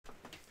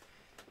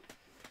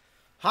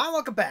Hi,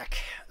 welcome back.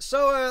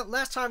 So,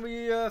 last time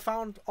we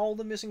found all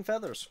the missing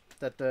feathers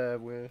that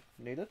we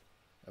needed,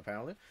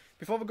 apparently,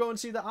 before we go and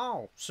see the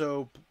owl.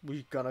 So,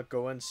 we're gonna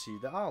go and see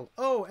the owl.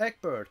 Oh,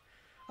 Egbert.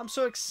 I'm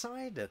so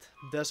excited.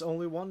 There's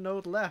only one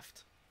note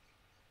left.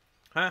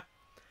 Huh?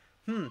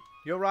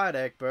 You're right,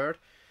 Egbert.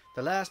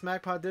 The last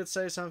magpie did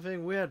say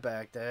something weird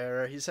back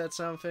there. He said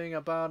something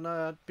about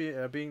not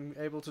being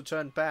able to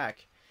turn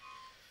back.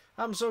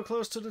 I'm so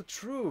close to the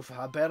truth.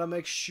 I better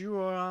make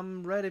sure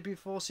I'm ready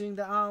before seeing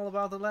the owl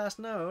about the last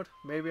note.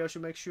 Maybe I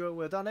should make sure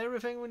we've done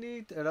everything we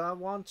need and I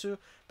want to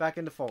back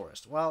in the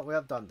forest. Well, we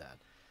have done that.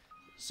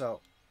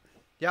 So,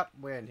 yep,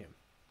 we're in here.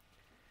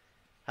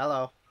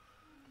 Hello.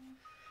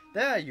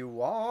 There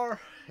you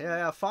are.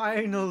 Yeah,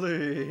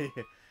 finally.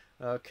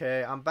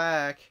 Okay, I'm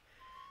back.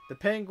 The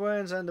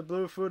penguins and the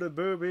blue-footed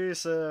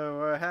boobies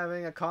were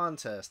having a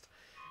contest.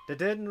 They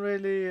didn't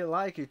really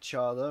like each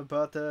other,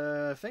 but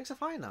things are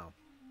fine now.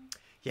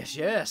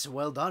 Yes,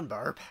 well done,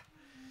 Birb.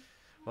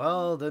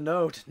 Well, the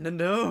note.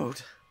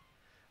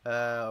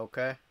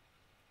 Okay.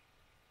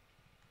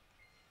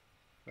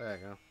 There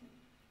you go.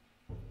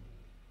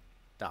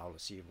 The owl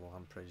is evil,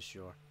 I'm pretty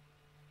sure.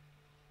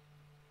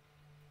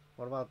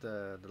 What about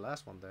the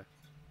last one there?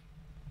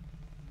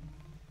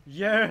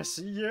 Yes!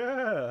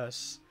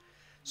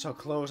 So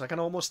close, I can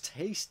almost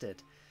taste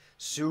it.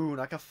 Soon,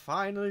 I can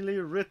finally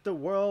rid the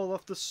world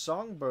of the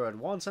Songbird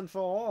once and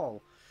for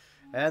all.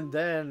 And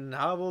then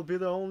I will be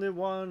the only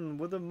one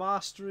with the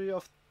mastery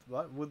of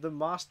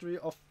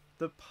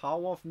the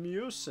power of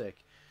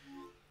music.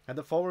 And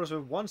the forest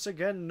will once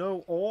again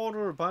know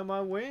order by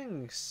my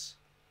wings.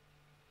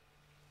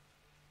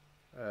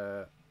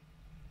 Owl,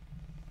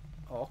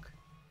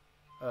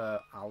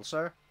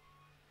 sir?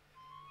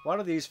 What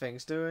are these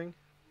things doing?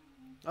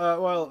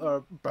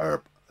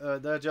 Birb.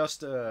 They're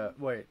just,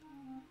 wait.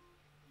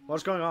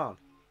 What's going on?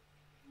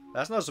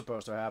 That's not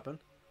supposed to happen.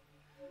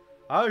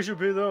 I should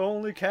be the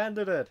only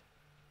candidate.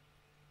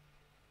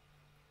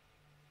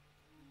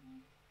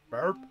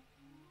 Birb?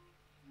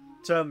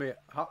 Tell me,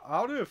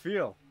 how do you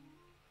feel?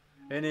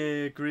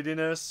 Any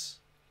greediness?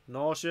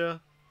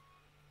 Nausea?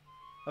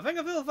 I think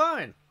I feel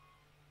fine.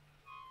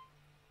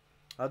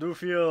 I do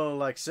feel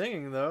like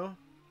singing though.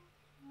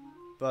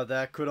 But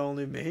that could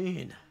only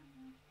mean...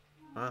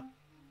 Huh?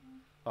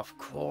 Of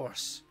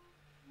course.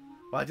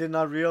 Why didn't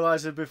I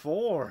realize it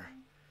before?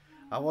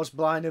 I was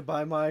blinded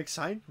by my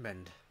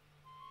excitement.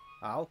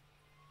 Owl?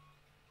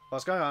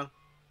 What's going on?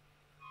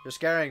 You're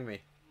scaring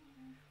me.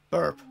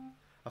 Birb,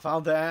 I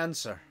found the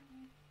answer.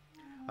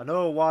 I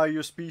know why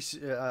your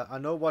species. I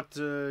know what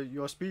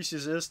your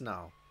species is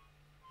now.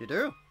 You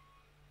do?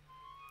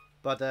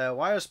 But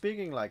why are you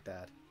speaking like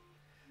that?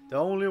 The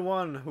only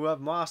one who have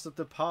mastered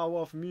the power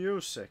of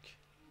music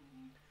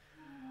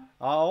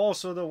are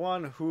also the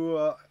one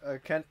who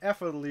can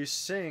effortlessly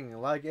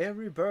sing like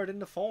every bird in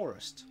the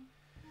forest.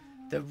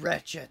 The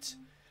wretched,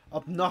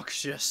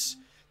 obnoxious,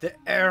 the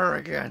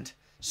arrogant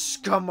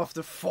scum of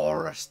the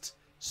forest,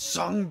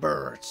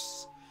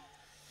 songbirds.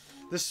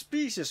 The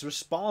species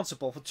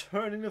responsible for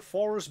turning the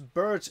forest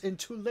birds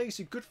into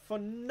lazy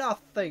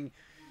good-for-nothing,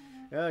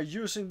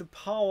 using the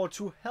power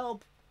to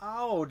help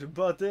out,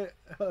 but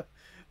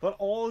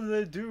all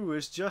they do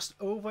is just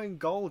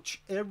overindulge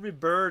every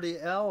birdie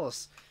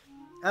else,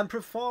 and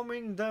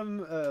performing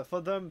them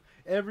for them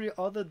every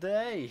other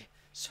day.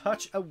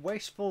 Such a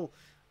wasteful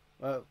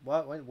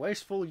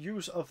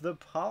use of the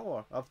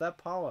power, that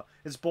power.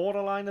 It's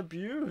borderline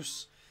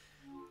abuse.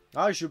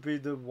 I should be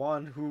the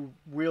one who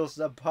wields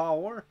the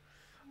power.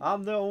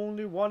 I'm the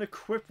only one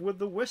equipped with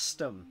the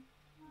wisdom.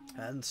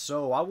 And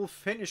so I will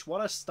finish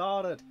what I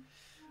started.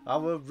 I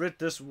will rid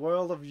this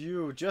world of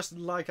you, just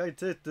like I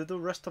did to the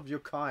rest of your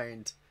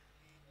kind.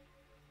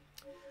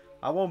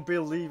 I won't be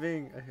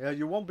leaving,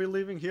 you won't be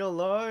leaving here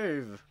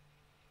alive.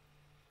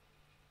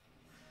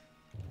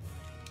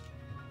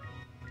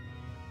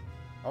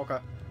 Okay.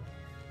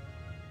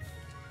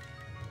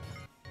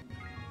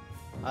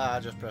 I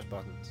just press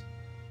buttons.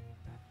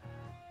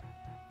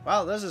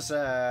 Well, this is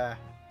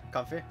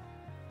comfy.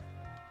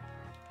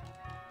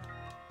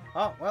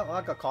 Oh, well,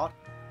 I got caught.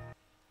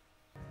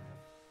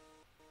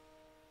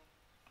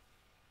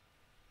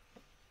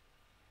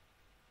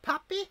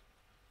 Puppy?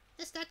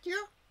 Is that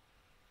you?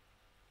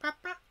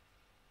 Papa?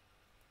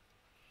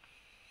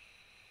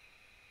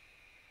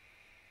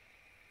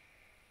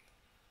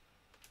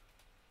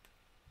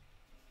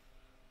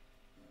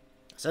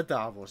 I said the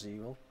owl was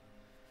evil.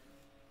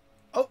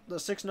 Oh,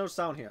 there's 6 notes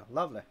down here.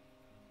 Lovely.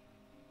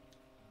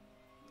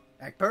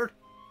 Egbert?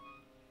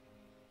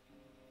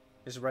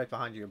 He's right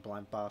behind you, you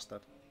blind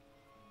bastard.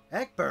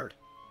 Egbert!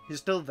 He's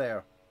still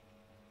there.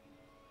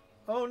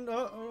 Oh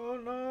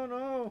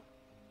no.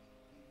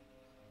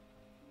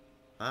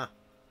 Huh?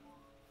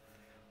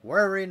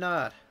 Worry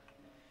not.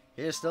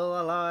 He's still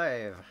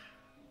alive.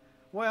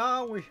 Where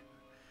are we?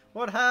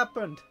 What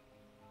happened?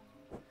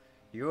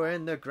 You're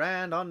in the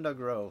grand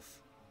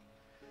undergrowth.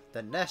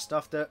 The nest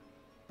of the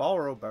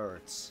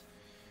Birds.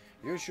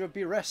 You should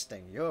be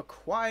resting. You're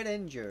quite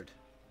injured.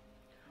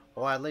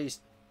 Or at least,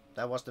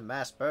 that was the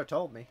masked bird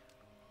told me.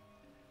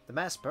 The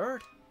masked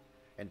bird?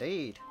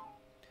 Indeed.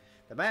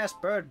 The masked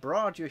bird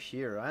brought you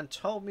here and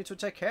told me to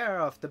take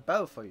care of the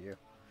both of you.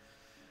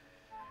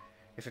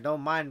 If you don't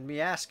mind me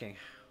asking,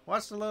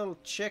 what's the little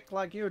chick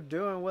like you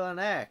doing with an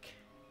egg?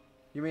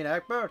 You mean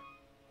Egbert?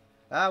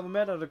 We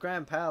met at the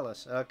Grand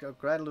Palace,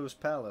 Granlu's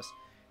Palace.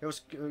 It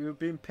was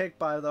being picked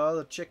by the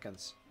other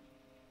chickens.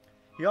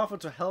 He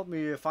offered to help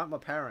me find my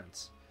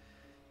parents.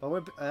 But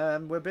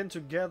we've been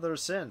together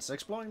since,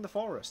 exploring the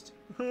forest.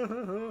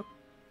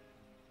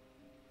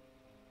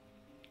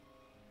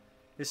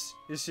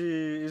 Is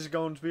he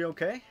going to be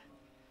okay?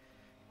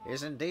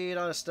 He's indeed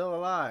still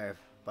alive,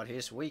 but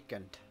he's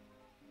weakened.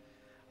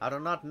 I do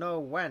not know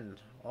when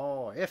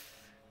or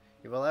if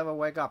he will ever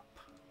wake up.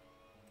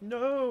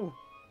 No!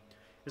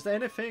 Is there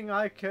anything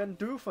I can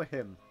do for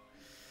him?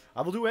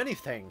 I will do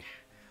anything.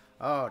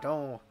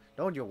 Oh,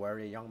 don't you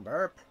worry, young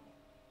Birb.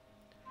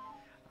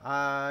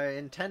 I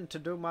intend to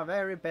do my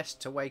very best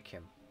to wake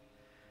him.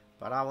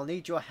 But I will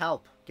need your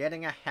help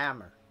getting a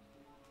hammer.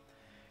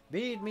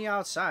 Meet me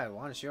outside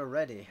once you're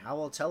ready. I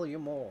will tell you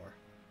more.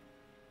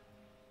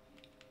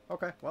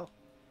 Okay, well.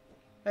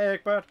 Hey,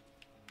 Egbert.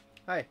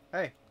 Hey,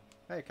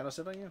 can I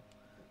sit on you?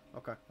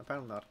 Okay,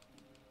 apparently not.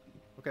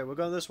 Okay, we're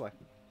going this way.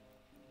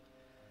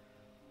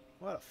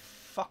 Where the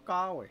fuck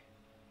are we?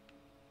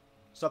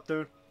 What's up,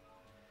 dude?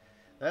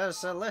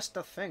 There's a list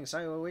of things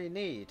we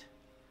need.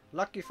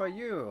 Lucky for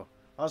you,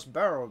 us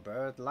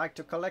Bird like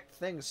to collect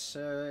things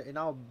in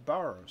our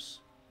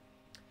burrows.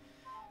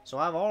 So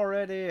I've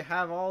already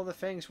have all the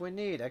things we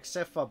need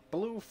except for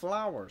blue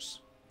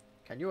flowers.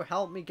 Can you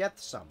help me get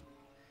some?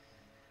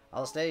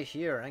 I'll stay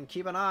here and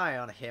keep an eye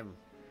on him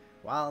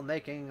while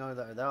making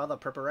the other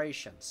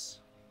preparations.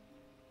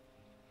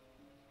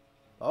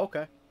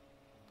 Okay.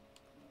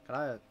 Can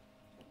I...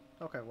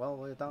 Okay, well,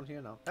 we're down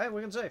here now. Hey,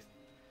 we can save.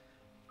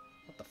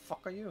 What the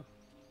fuck are you?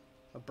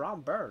 A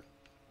brown bird.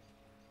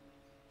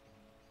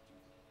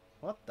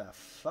 What the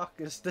fuck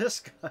is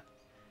this guy?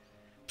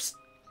 Psst.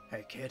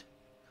 Hey, kid.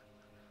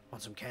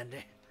 Want some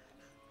candy?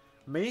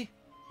 Me?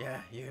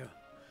 Yeah, you.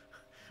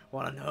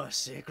 Want to know a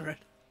secret?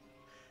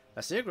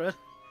 A secret?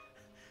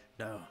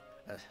 No,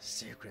 a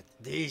secret.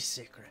 The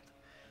secret.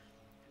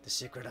 The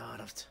secret art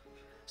of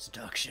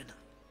seduction.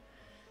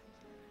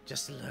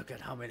 Just look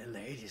at how many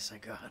ladies I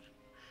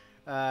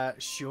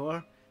got.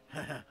 Sure.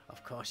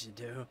 Of course you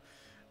do.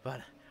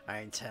 But I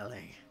ain't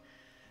telling.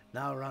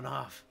 Now run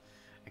off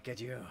and get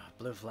you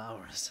blue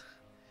flowers.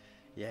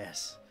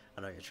 Yes,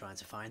 I know you're trying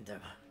to find them.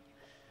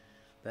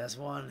 There's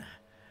one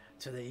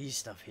to the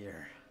east of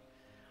here.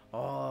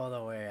 All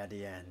the way at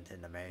the end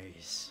in the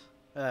maze.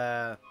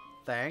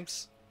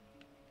 Thanks.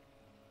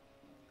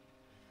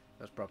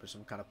 That's probably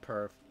some kind of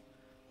perv.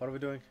 What are we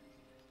doing?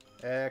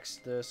 X,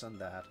 this, and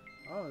that.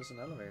 Oh, there's an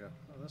elevator.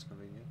 Oh, that's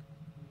convenient.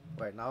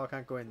 Wait, now I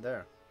can't go in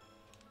there.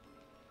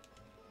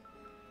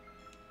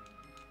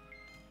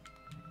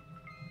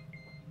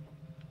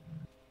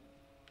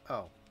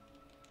 Oh.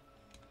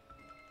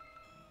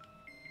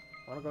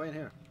 I wanna go in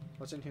here.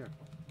 What's in here?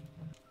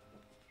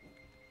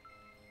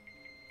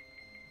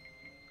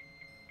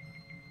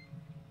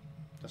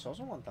 There's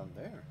also one down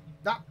there.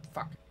 Ah,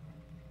 fuck.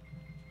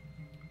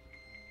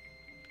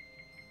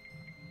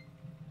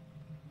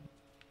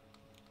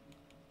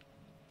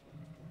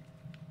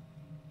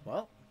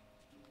 Well.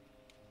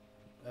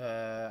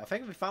 I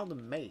think we found the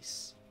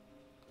mace.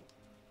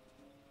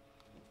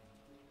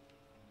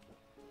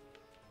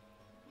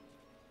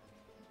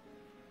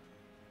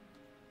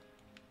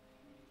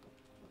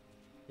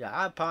 Yeah,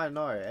 I have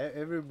paranoia.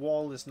 Every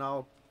wall is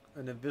now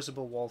an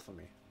invisible wall for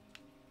me.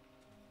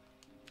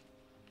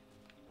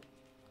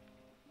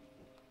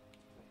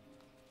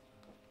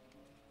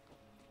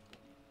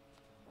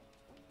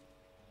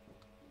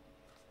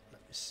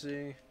 Let me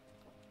see.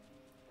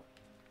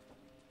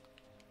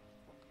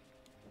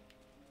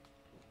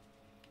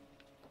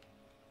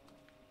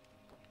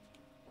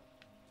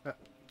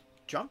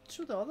 Jump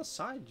to the other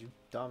side, you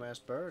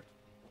dumbass bird.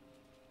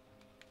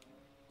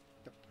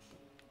 Yep.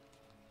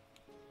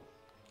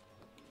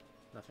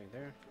 Nothing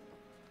there.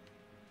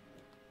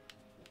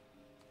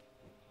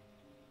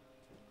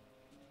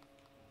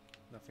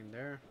 Nothing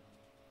there.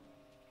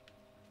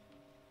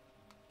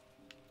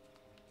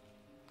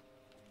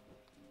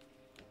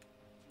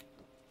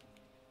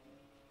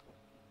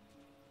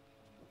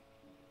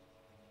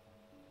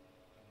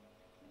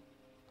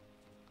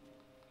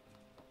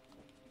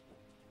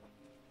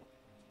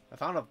 I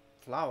found a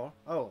flower.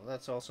 Oh,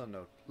 that's also a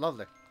note.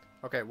 Lovely.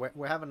 Okay,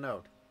 we have a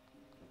note.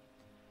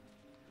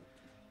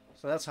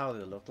 So that's how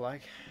they look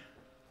like.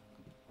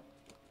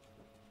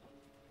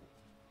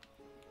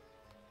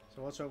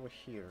 So what's over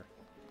here?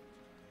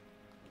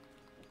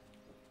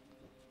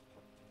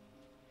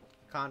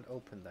 Can't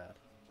open that.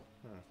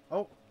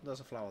 Oh,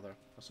 there's a flower there.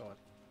 I saw it.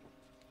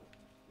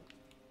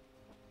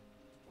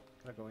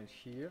 Can I go in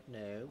here?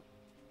 No.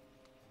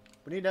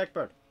 We need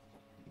Egbert.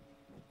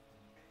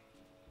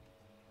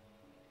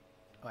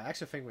 Oh, I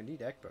actually think we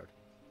need Egbert.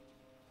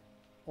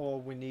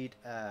 Or we need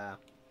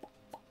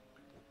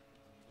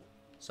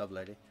sub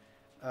lady.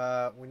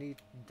 We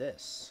need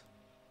this.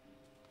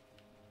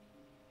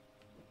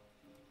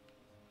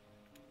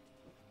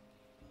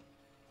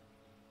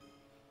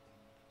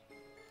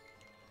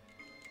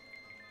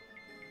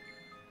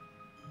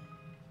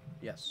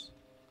 Yes.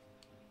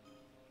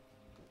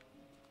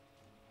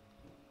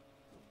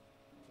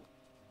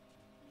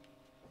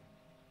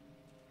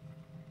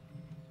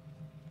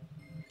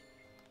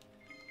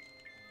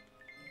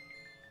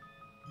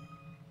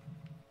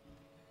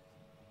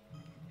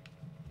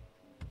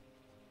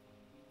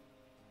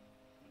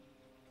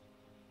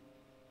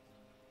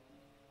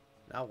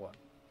 Now what?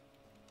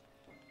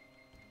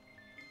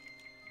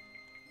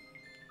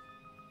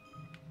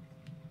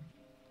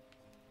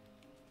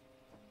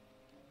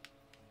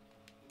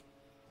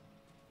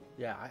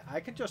 Yeah, I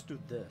can just do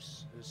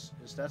this. Is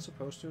that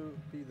supposed to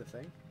be the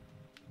thing?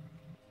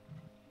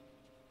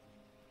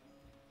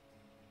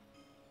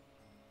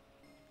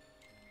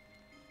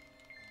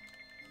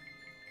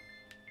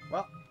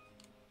 Well,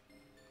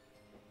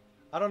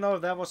 I don't know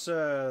if that was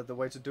the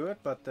way to do it,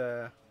 but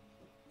this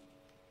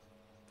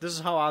is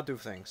how I do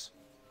things.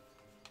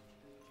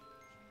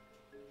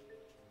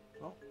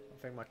 Oh, I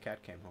think my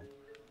cat came home.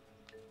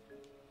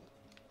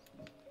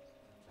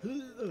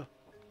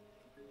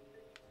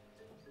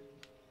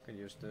 Can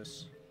use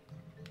this.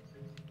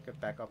 Get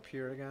back up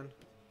here again.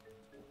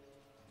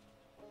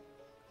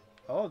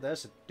 Oh,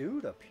 there's a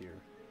dude up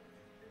here.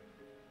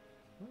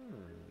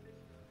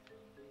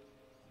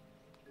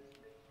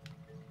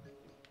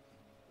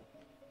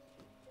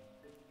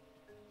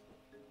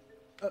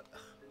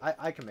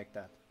 I can make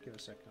that. Give a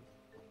second.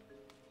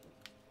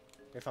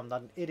 If I'm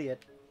not an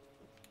idiot.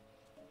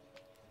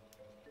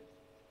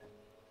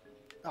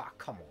 Ah,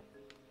 come on.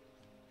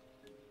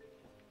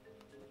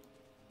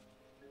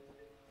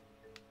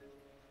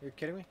 Are you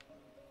kidding me?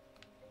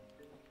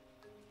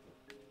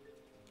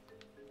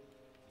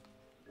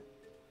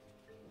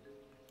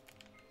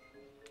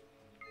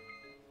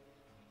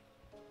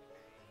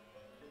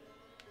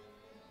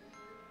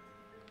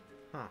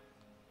 Huh.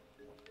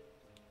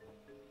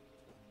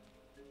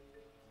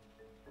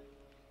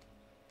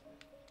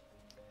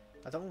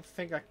 I don't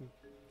think I can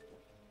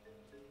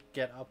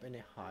get up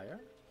any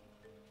higher.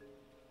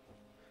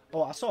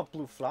 Oh, I saw a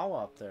blue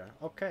flower up there.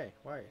 Okay,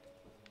 wait.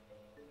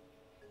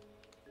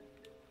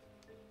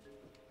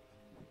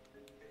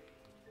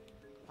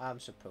 I'm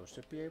supposed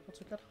to be able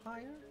to get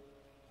higher?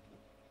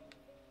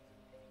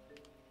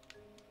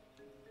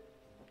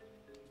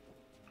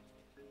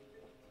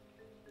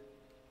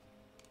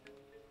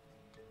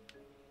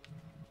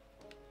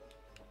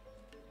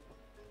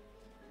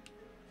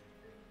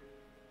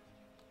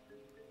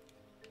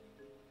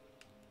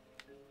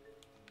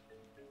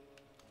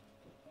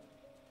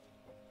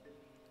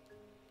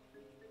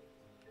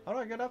 How do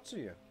I get up to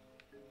you?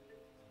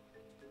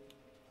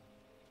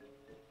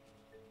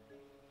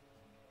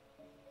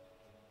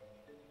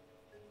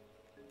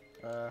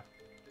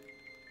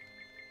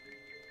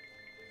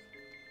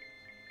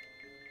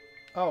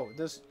 Oh,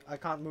 this... I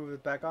can't move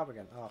it back up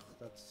again. Oh,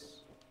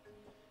 that's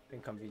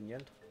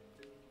inconvenient.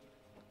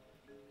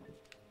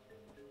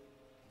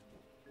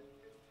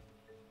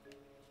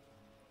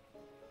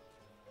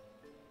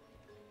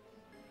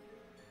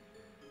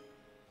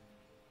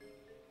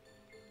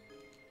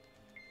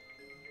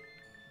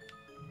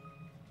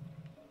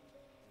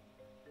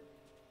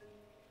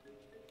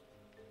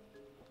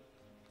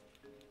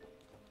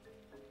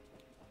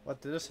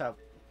 What did this have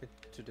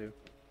to do?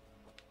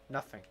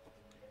 Nothing.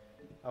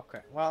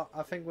 Okay, well,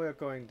 I think we're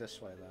going this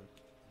way then.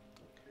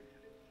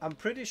 I'm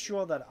pretty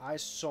sure that I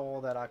saw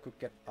that I could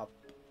get up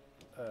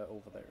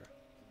over there.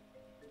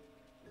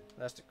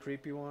 That's the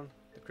creepy one,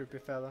 the creepy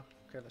fella.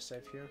 Okay, let's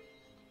save here.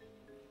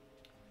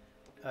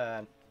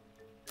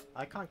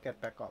 I can't get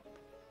back up.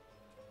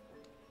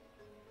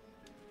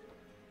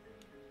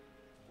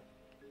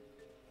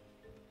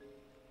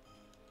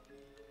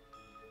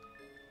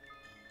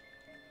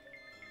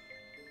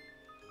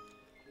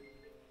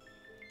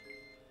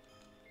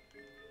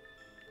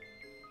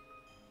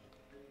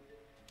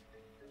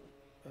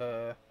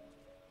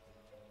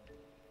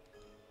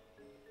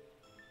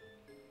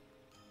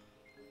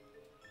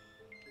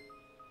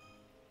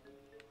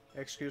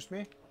 Excuse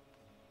me?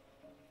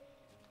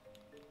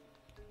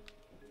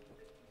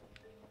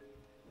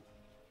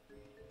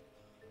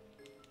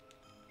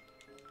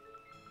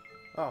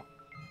 Oh.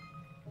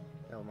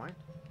 Never mind.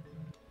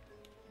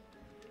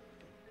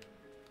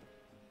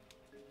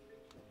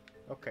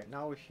 Okay,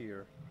 now we're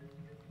here.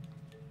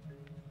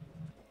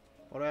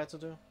 What do I have to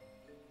do?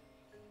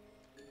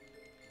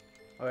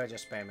 Oh, yeah,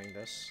 just spamming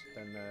this.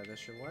 Then this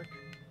should work.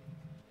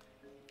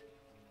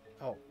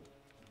 Oh.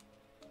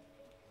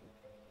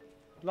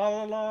 La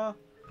la la.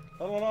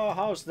 La la la,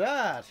 how's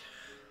that?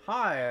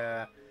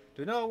 Hi,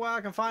 do you know where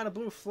I can find a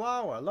blue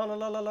flower? La la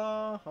la la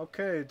la.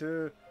 Okay,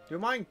 do you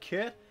mind,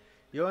 kid?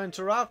 You're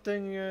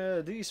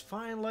interrupting these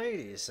fine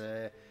ladies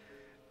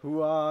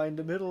who are in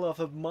the middle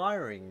of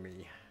admiring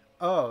me.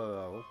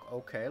 Oh,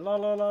 okay. La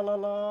la la la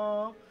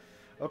la.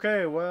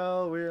 Okay,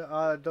 well,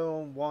 I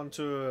don't want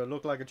to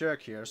look like a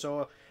jerk here,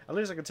 so at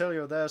least I can tell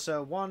you there's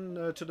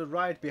one to the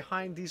right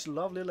behind these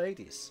lovely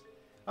ladies.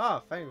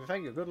 Ah,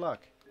 thank you. Good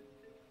luck.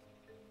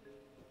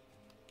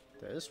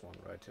 There is one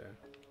right here.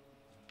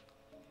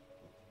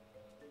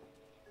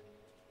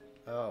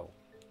 Oh,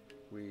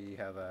 we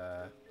have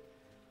a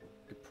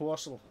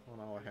parcel on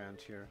our hand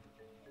here.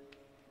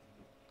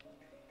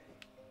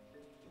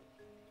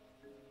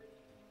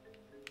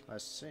 I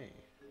see.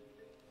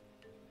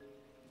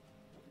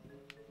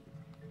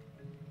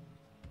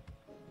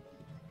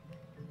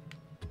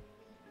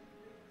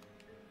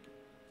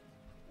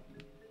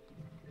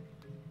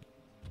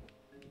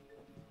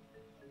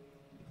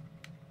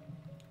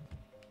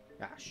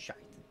 Ah, shite.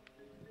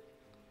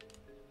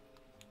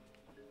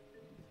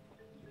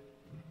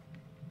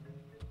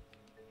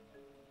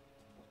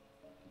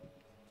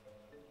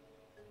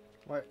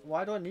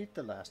 Why do I need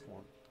the last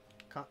one?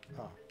 Can't.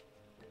 Oh.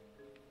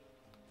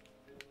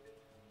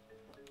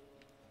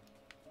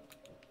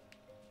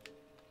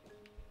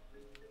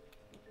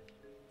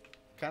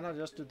 Can I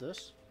just do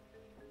this?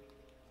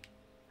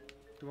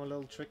 Do a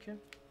little trick here?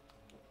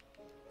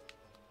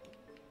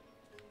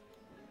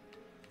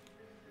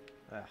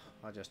 Ah,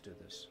 I'll just do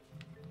this.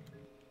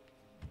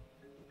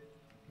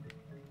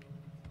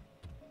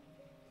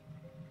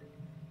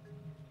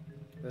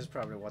 This is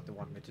probably what they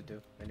want me to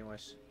do,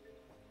 anyways.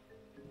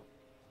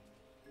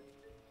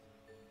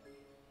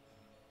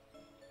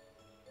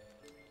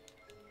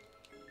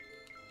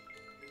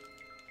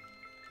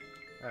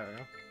 There we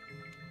go.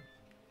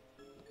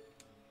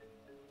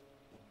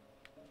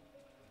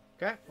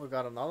 Okay, we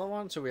got another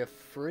one. So we have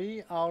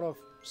 3 out of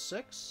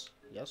 6.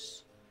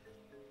 Yes.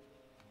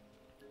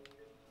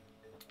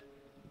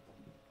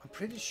 I'm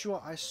pretty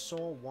sure I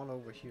saw one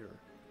over here.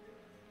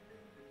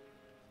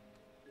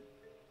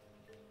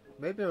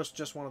 Maybe it was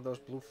just one of those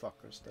blue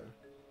fuckers there.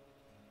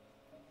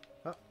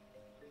 Oh.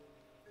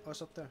 Oh,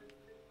 it's up there.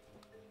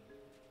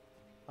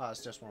 Ah,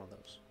 it's just one of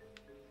those.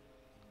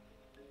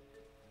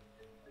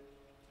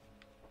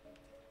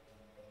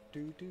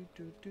 Do do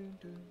do do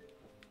do.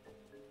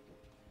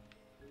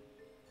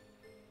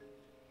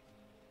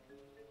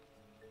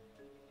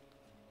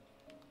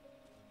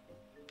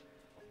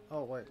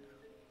 Oh wait.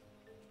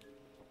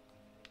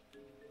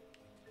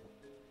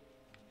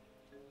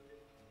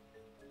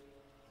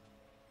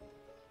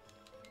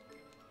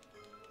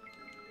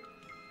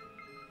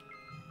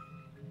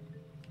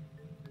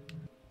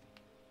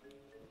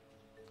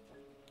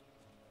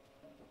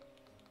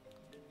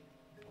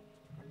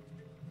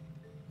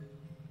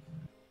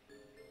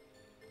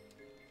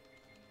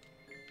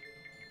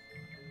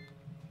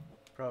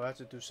 Bro, I have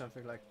to do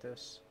something like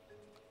this.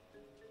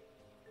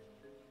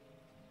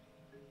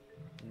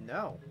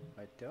 No,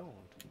 I don't.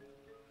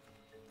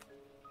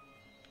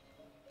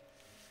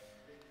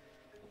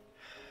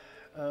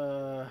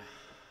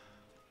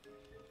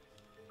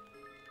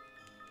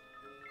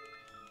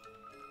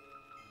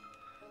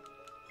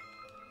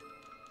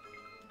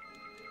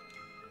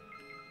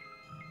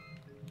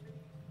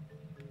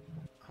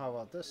 How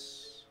about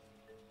this?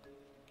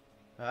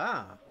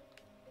 Ah.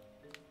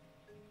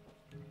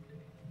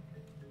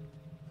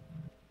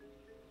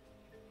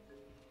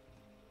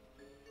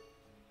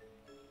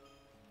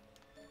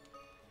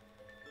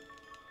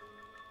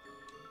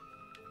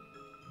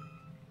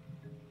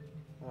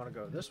 I want to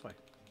go this way.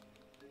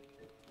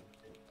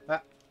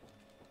 Ah.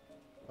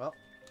 Well,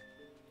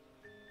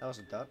 that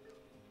wasn't that.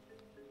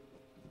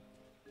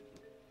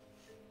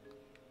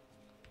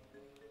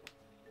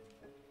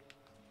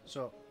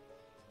 So,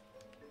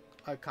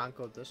 I can't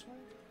go this way?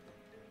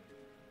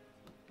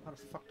 How the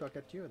fuck do I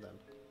get you then?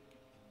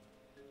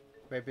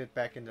 Maybe it's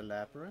back in the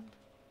labyrinth?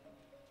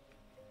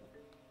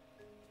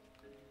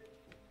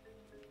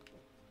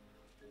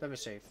 Let me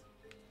save.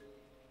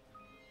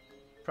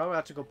 Probably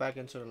have to go back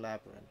into the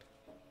labyrinth.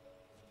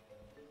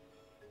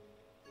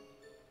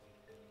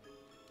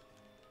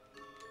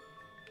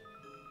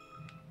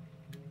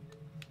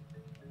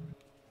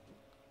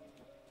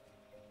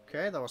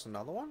 Okay, that was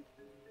another one.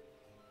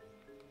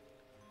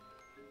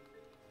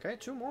 Okay,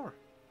 2 more.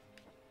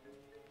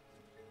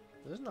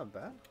 This is not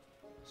bad.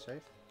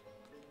 Safe.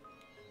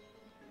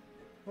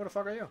 Who the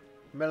fuck are you?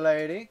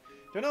 Milady.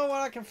 Do you know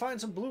what? I can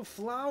find some blue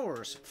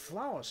flowers.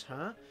 Flowers,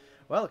 huh?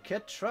 Well,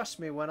 kid, trust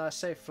me when I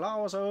say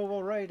flowers are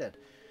overrated.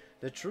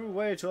 The true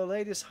way to a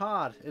lady's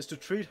heart is to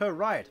treat her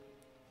right.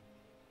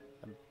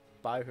 And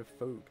buy her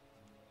food.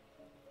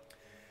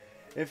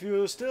 If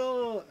you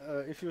still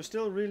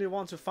really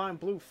want to find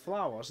blue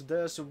flowers,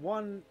 there's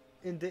one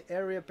in the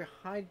area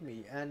behind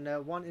me and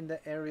one in the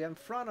area in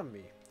front of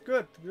me.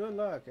 Good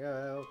luck.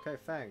 Okay,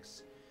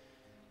 thanks.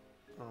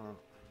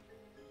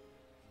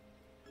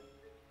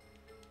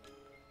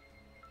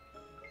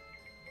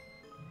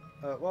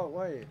 Well,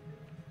 wait.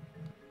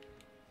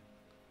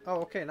 Oh,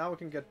 okay, now we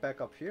can get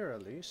back up here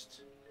at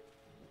least.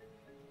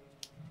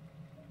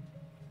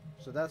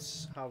 So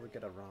that's how we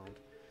get around.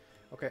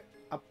 Okay,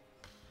 up.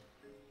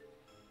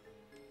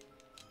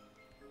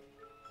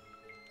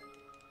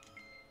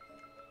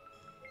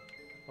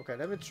 Okay,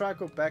 let me try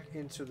go back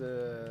into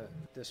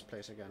this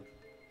place again.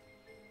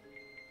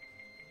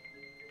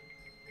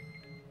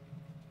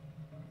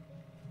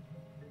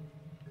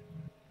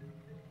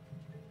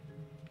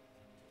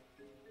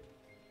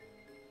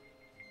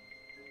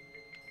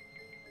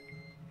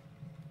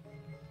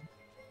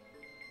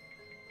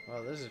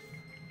 Oh, this is...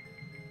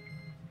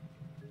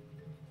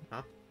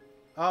 Huh?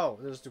 Oh,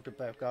 this is to get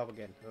back up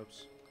again.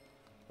 Oops.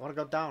 I want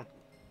to go down.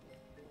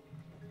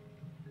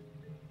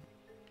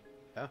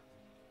 Yeah?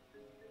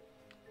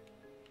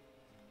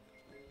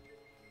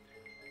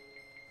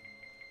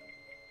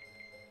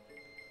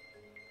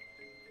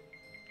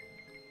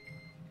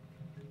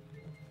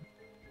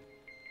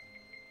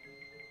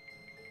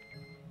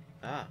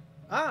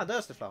 Ah,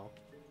 there's the flower.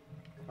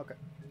 Okay.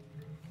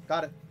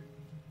 Got it.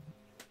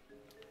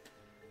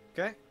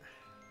 Okay.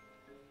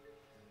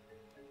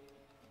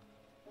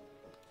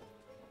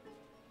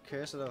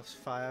 Okay, so that's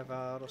 5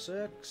 out of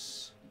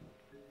 6.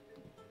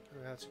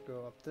 We have to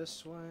go up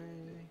this way.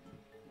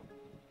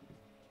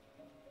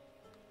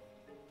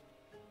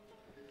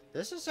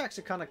 This is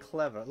actually kind of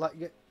clever.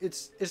 Like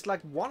it's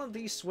like one of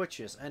these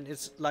switches, and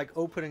it's like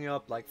opening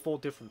up like 4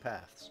 different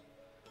paths,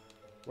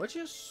 which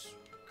is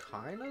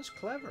kind of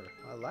clever.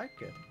 I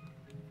like it.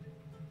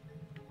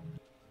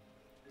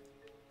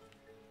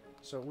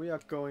 So we are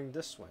going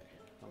this way.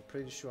 I'm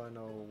pretty sure I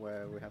know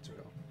where we have to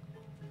go.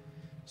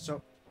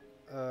 So,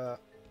 I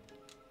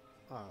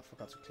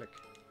forgot to click.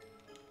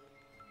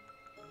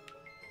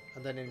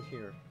 And then in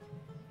here.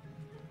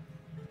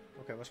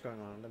 Okay, what's going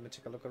on? Let me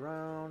take a look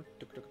around.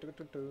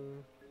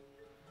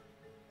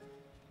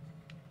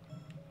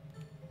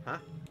 Huh?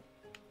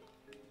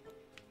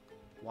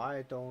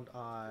 Why don't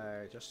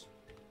I just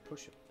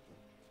push it?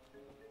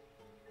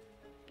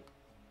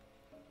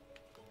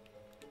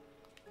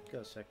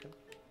 Give a second.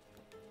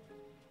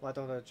 Why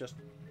don't I just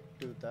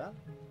do that?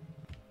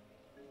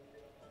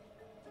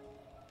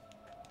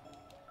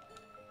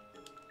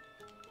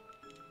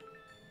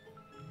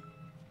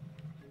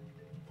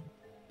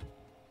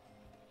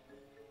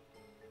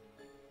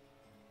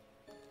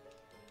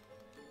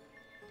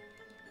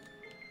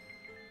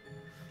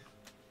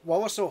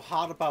 What was so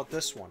hard about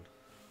this one?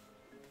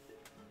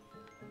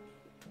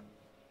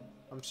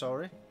 I'm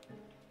sorry.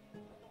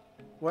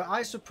 Were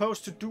I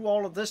supposed to do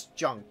all of this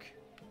junk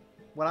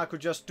when I could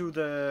just do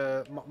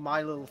the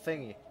my little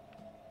thingy?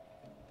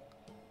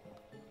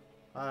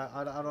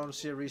 I don't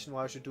see a reason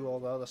why I should do all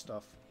the other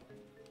stuff.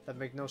 That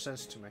makes no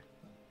sense to me.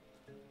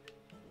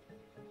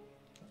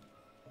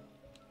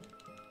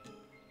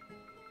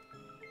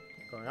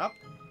 Going up.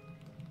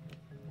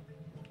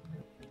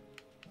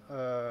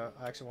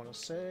 I actually want to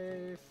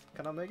save.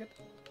 Can I make it?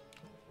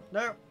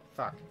 No!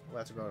 Fuck. We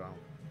have to go down.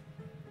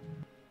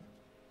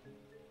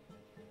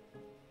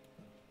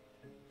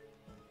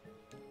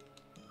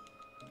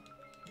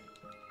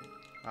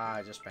 Ah,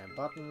 I just spam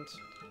buttons.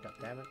 God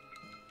damn it.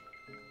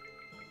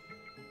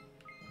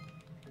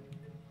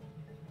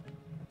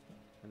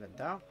 And then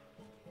down.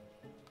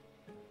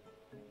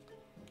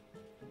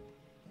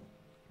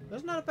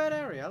 That's not a bad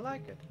area. I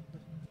like it.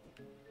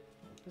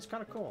 It's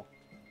kind of cool.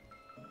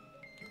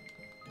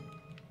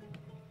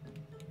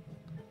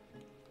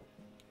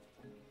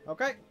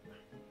 Okay.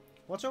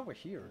 What's over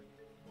here?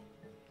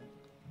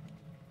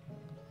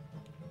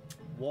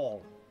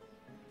 Wall.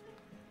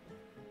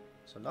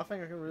 So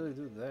nothing I can really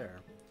do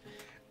there.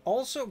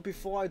 Also,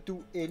 before I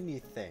do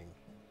anything,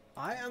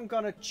 I am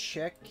gonna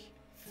check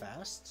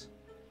fast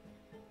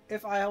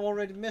if I have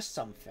already missed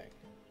something.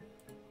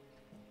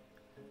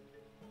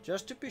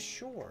 Just to be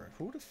sure.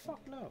 Who the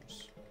fuck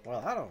knows?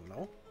 Well, I don't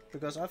know.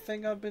 Because I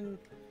think I've been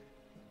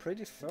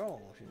pretty thorough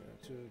here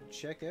to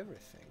check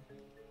everything.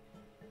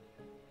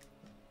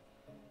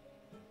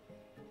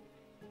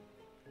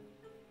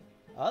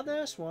 Ah,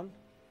 there's one.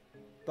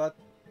 But...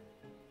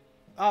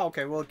 ah,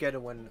 okay, we'll get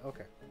it when...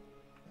 okay.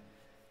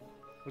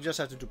 We just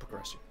have to do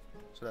progression.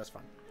 So that's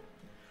fine.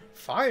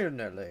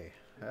 Finally!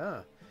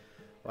 Yeah.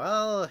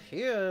 Well,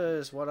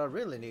 here's what I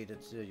really needed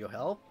your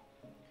help.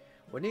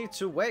 We need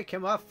to wake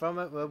him up from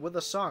it with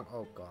a song.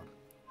 Oh, God.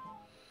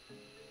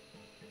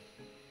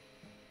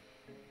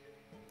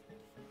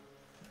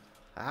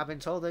 I've been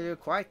told that you're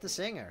quite the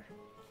singer.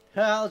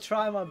 I'll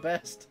try my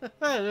best.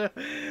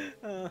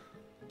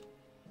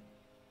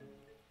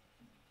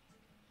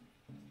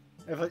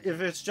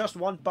 If it's just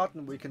one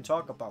button, we can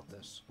talk about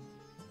this.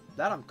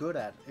 That I'm good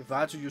at. If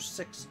I had to use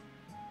 6.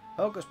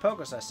 Hocus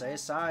pocus, I say,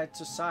 side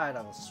to side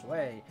I will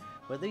sway.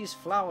 With these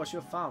flowers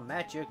you'll find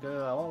magic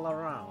all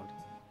around.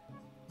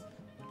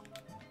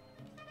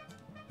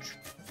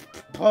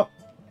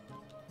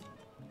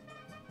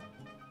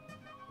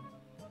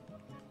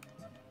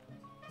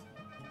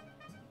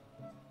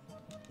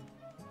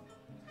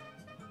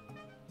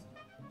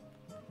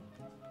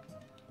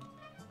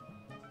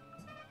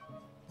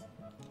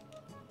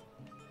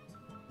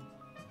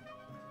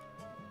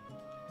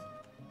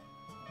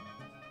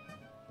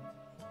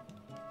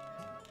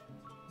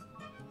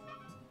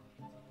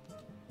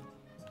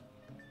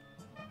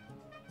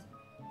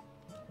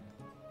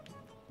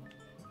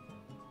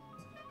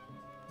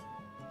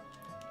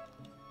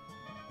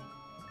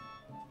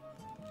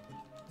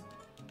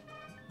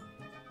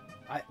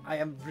 I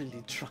am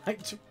really trying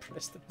to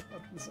press the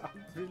buttons.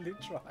 I'm really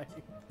trying.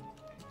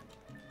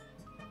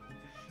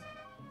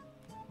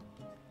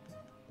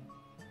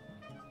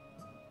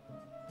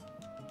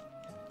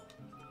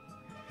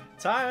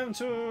 It's time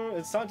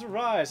to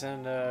rise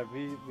and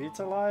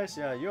revitalize.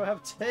 Yeah, you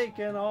have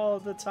taken all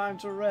the time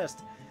to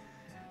rest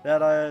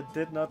that I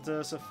did not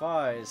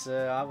suffice.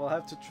 I will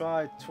have to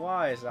try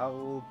twice. I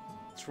will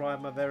try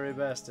my very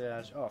best.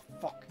 Oh,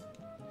 fuck.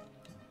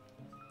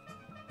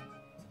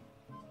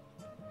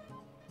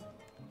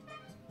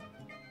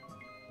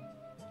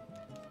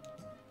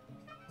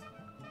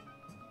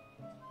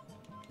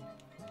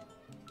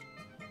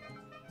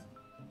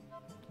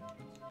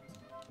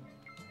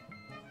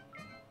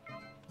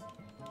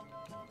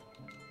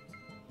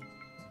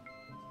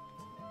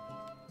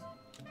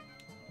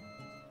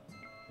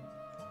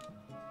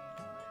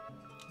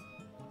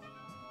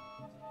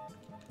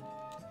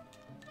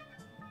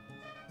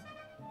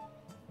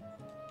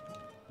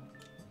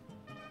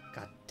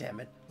 God damn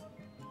it.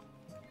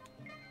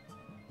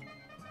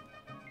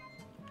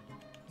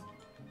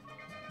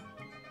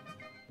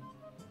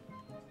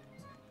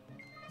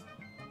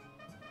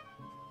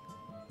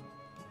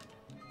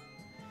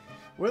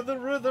 With the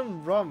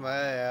rhythm drum,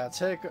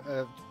 take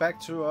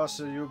back to us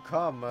you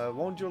come.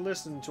 Won't you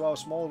listen to our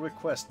small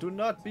request? Do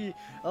not be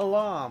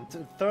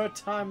alarmed. Third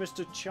time is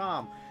the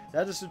charm.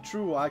 That is the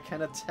true, I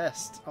can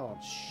attest. Oh,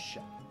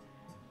 shit.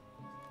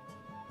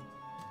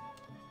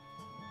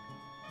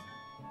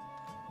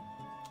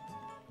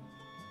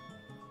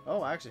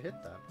 Oh, I actually hit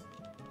that.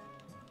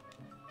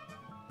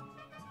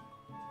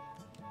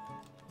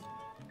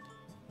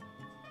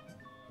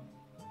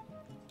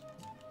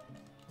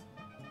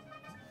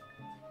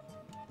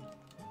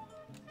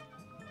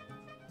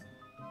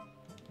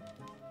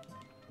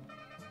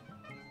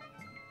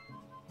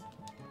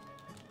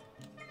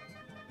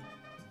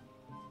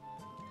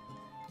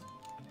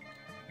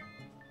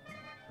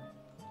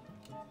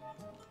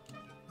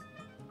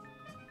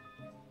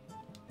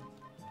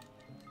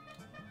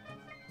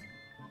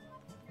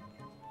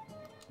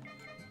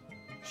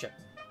 Shit.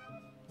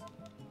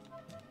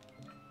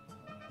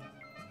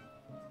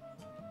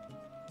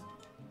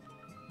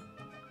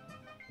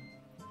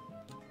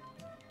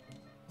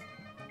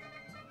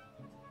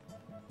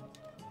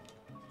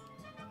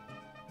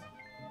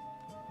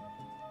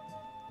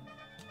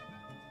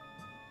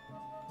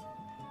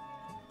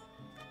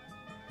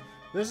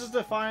 This is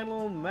the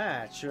final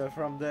match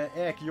from the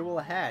egg you will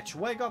hatch.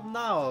 Wake up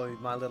now,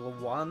 my little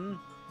one.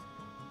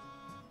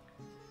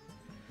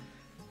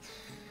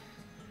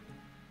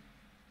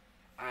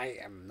 I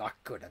am not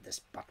good at this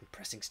button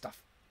pressing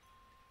stuff.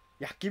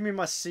 Yeah, give me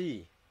my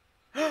C.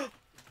 I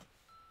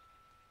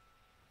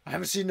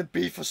haven't seen the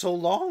B for so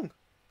long.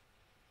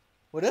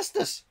 What is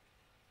this?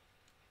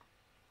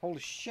 Holy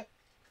shit.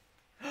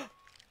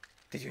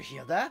 Did you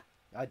hear that?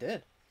 I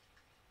did.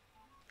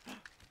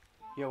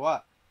 Hear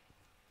what?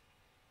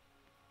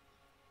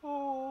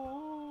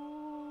 Oh.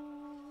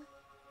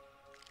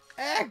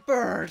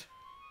 Egbert!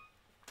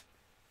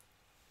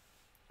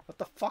 What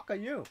the fuck are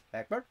you,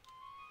 Egbert?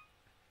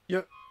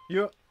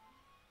 You're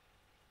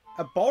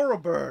a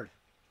bird.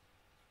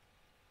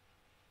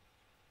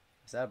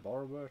 Is that a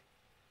bird?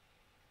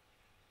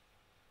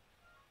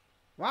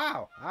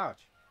 Wow!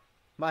 Ouch!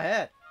 My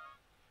head.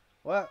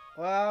 Where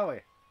are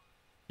we?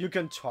 You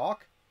can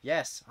talk?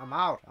 Yes, I'm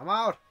out.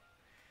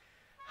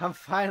 I'm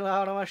finally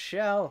out of my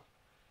shell.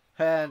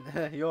 And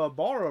you're a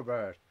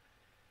bird.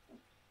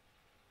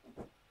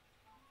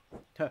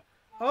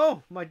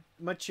 Oh, my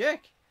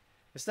chick.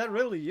 Is that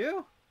really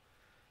you?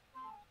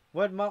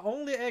 When my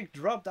only egg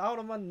dropped out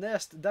of my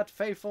nest that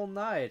fateful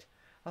night,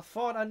 I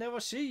thought I'd never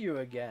see you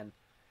again.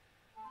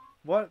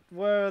 What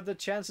were the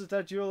chances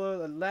that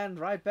you'll land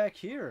right back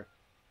here?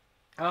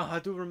 Oh, I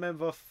do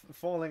remember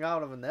falling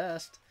out of a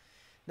nest.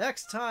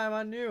 Next time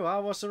I knew I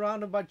was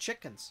surrounded by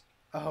chickens.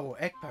 Oh,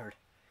 Egbert,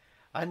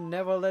 I'm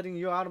never letting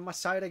you out of my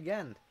sight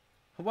again.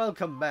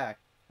 Welcome back.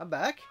 I'm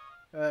back?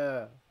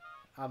 I'm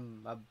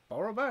a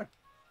bird.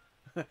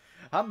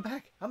 I'm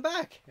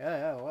back.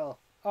 Yeah, well.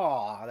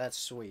 Aw, that's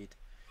sweet.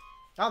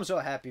 I'm so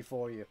happy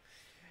for you.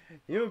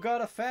 You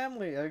got a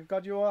family.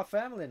 Got your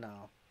family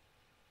now.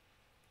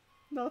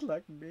 Not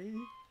like me.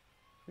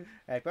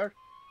 Egbert?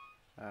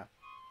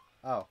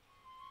 Oh.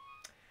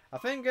 I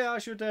think I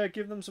should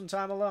give them some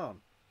time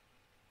alone.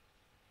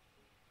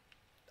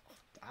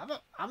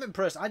 I'm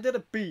impressed. I did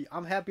a B.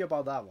 I'm happy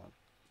about that one.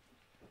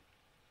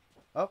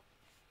 Oh.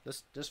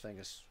 This thing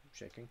is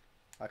shaking.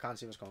 I can't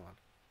see what's going on.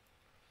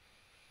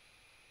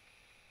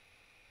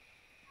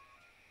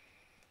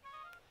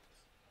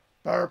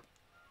 Birb.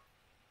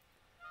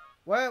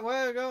 Where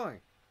are you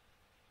going?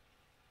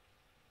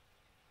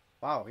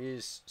 Wow,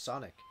 he's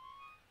Sonic.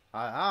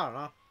 I don't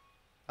know.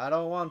 I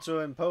don't want to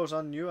impose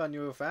on you and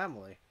your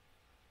family.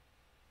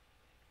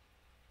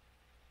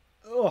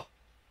 Oh,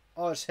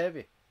 it's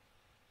heavy.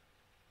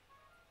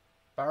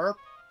 Birb.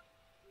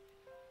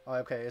 Oh,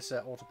 okay, it's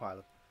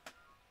autopilot.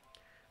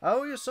 I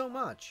owe you so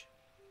much.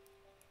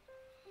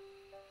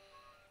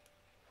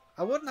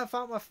 I wouldn't have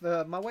found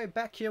my way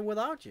back here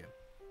without you.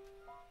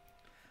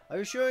 Are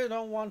you sure you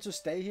don't want to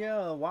stay here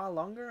a while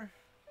longer?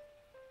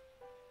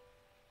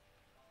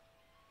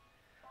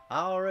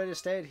 I already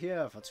stayed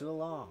here for too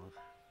long.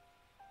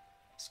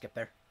 Skip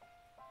there.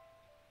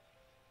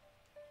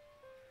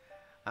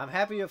 I'm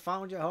happy you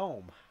found your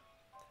home,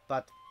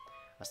 but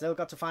I still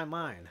got to find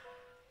mine.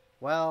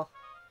 Well,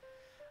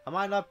 it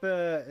might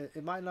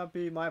not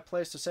be my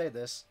place to say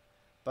this,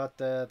 but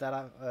that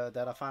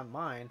I find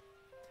mine.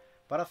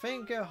 But I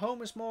think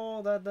home is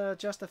more than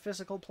just a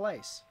physical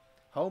place.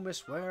 Home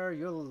is where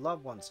your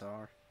loved ones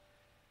are.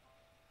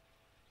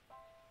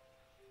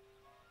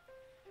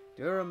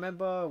 Do you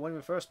remember when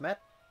we first met?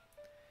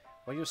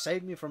 When you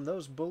saved me from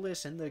those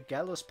bullies in the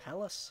Gallows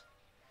Palace?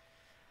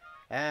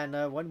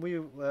 And when we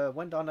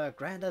went on a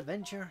grand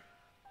adventure?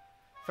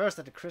 First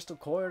at the Crystal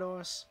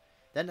Corridors,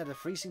 then at the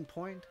Freezing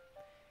Point,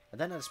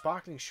 and then at the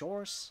Sparkling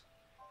Shores.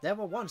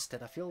 Never once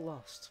did I feel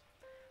lost.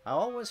 I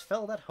always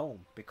felt at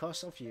home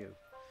because of you.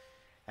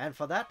 And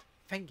for that,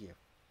 thank you.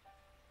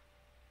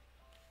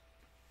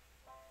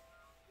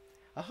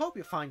 I hope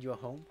you find your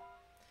home.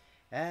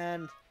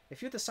 And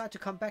if you decide to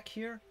come back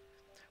here,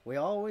 we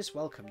always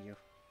welcome you.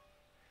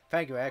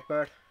 Thank you,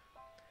 Egbert.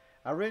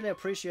 I really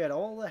appreciate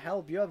all the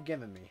help you have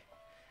given me.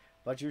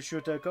 But you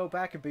should go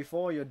back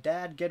before your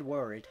dad get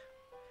worried.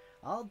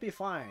 I'll be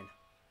fine.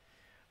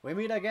 We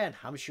meet again,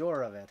 I'm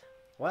sure of it.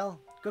 Well,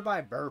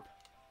 goodbye, Birb.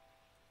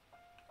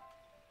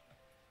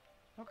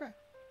 Okay.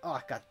 Oh,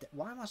 God,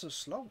 why am I so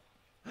slow?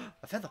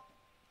 A feather.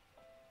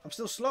 I'm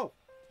still slow.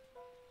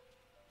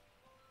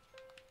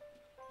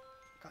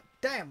 God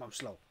damn, I'm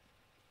slow.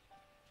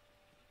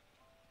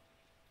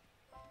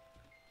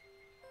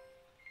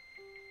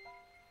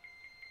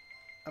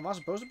 Am I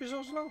supposed to be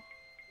so slow?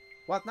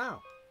 What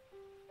now?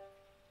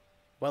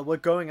 Well, we're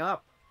going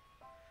up.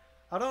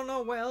 I don't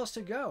know where else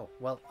to go.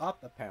 Well,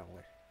 up,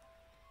 apparently.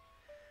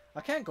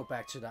 I can't go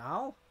back to the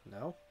owl.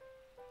 No.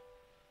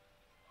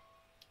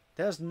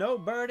 There's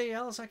nobody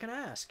else I can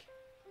ask.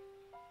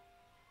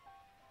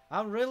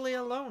 I'm really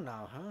alone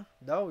now, huh?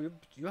 No,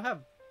 you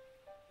have...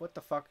 What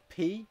the fuck?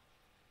 P?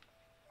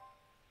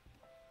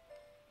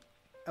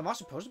 Am I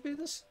supposed to be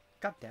this?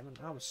 God damn it,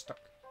 I was stuck.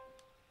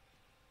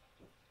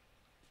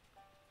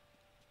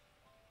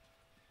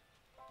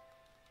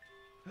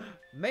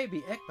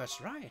 Maybe Egbert's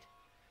right.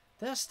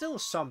 There's still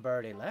some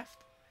birdie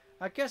left.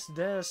 I guess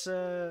there's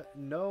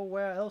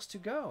nowhere else to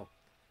go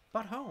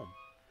but home.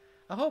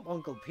 I hope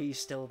Uncle P's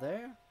still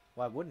there.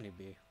 Why wouldn't he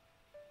be?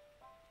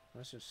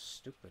 That's just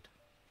stupid.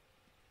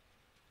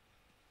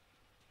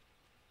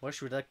 Where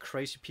should that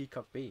crazy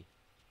peacock be?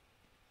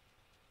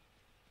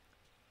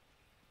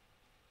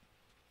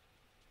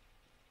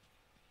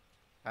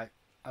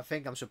 I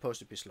think I'm supposed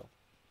to be slow.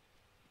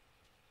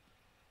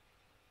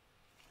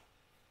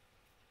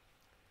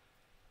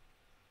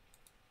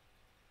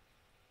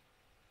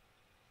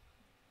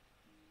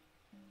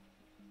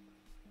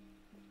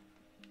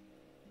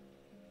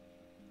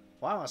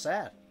 Why am I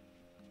sad?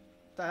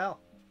 What the hell?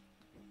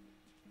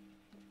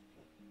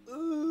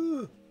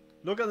 Ooh,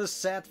 look at this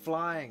sad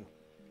flying.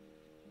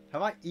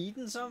 Have I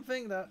eaten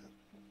something?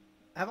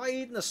 Have I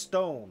eaten a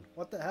stone?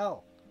 What the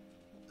hell?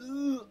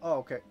 Ooh, oh,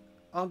 okay.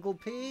 Uncle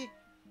P?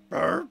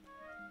 Birb?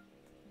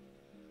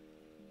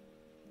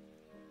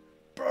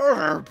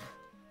 Birb!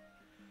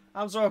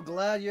 I'm so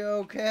glad you're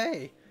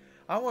okay.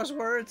 I was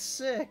worried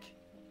sick.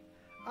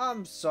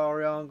 I'm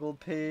sorry, Uncle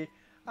P.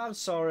 I'm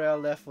sorry I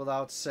left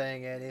without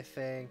saying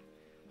anything.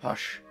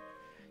 Hush.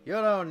 You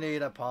don't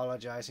need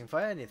apologizing for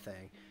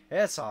anything.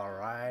 It's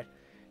alright.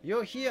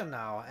 You're here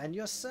now and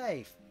you're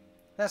safe.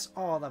 That's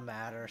all that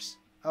matters.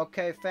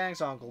 Okay,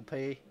 thanks, Uncle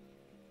P.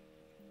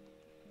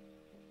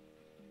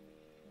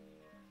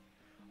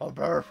 Oh,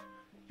 Birb,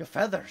 your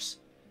feathers.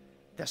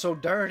 They're so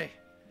dirty.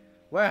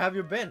 Where have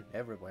you been?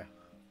 Everywhere.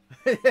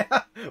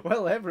 Yeah,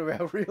 well,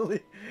 everywhere,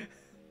 really.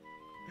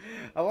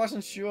 I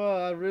wasn't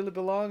sure I really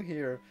belong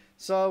here,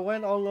 so I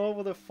went all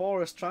over the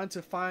forest trying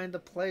to find a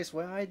place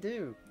where I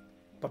do.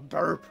 But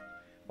Birb,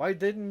 why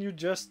didn't you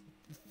just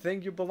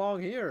think you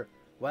belong here?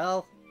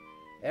 Well,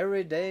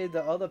 every day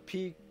the other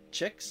pea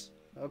chicks,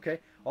 okay,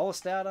 all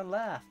stared and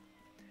laughed.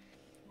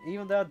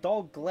 Even their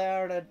dog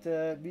glared at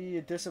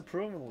me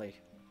disapprovingly.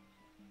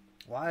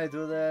 Why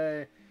do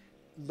they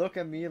look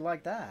at me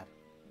like that?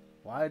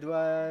 Why do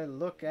I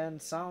look and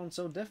sound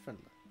so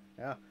differently?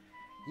 Yeah,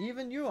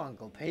 even you,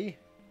 Uncle P.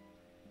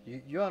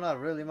 You're not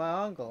really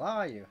my uncle,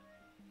 are you?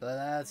 But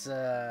that's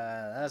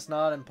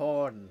not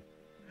important.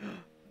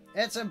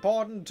 It's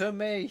important to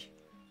me.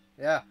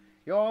 Yeah,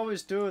 you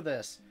always do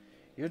this.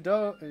 You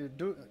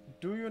do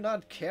you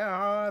not care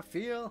how I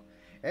feel?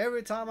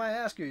 Every time I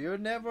ask you, you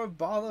never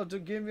bother to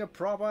give me a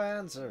proper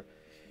answer.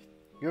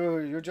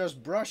 You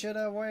just brush it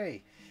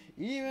away.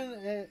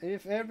 Even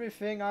if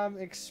everything I'm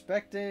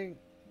experiencing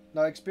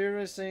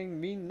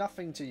mean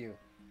nothing to you.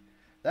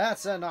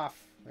 That's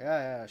enough.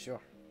 Yeah,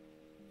 sure.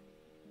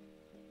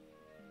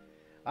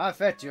 I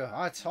fed you,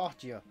 I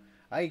taught you,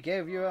 I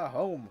gave you a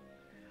home.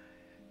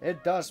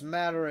 It doesn't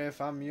matter if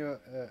I'm your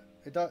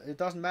it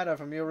doesn't matter if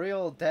I'm your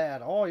real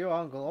dad or your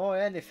uncle or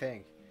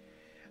anything.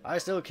 I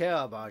still care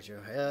about you,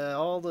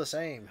 all the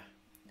same.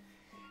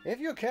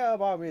 If you care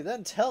about me,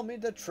 then tell me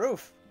the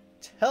truth.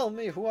 Tell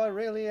me who I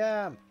really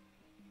am. ...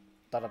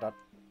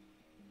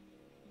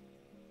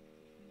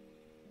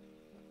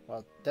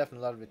 Well,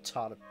 definitely a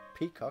retarded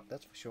peacock,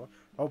 that's for sure.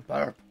 Oh,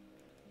 Birb.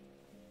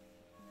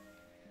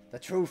 The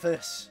truth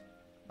is,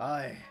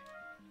 I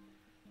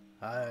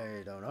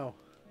don't know.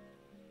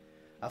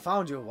 I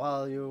found you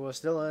while you were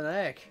still an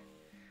egg.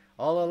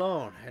 All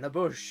alone, in a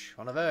bush,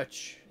 on the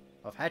verge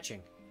of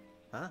hatching.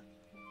 Huh?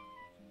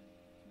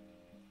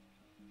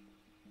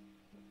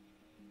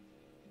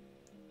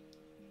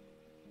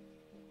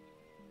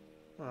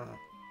 Oh,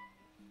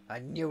 I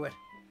knew it.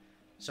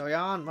 So you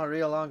aren't my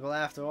real uncle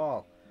after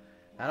all.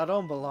 And I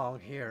don't belong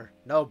here.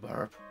 No,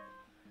 Birb.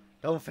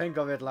 Don't think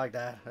of it like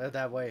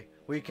that way.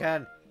 We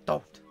can.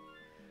 Don't.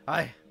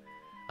 I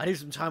need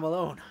some time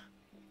alone.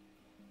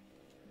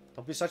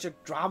 Don't be such a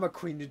drama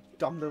queen, you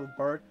dumb little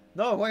bird.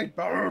 No, wait,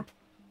 Birb.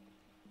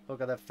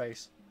 Look at that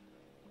face.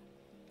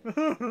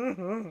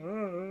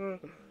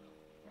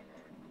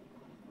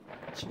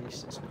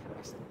 Jesus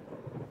Christ.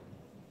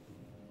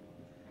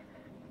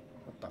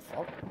 What the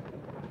fuck?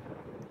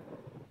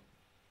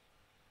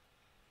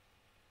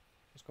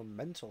 Let's go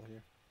mental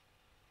here.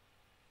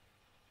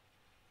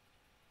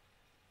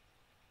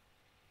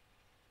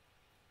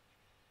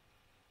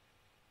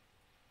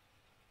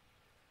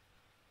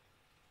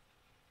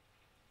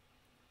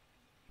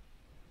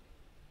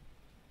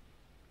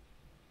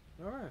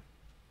 Alright.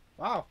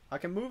 Wow, I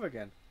can move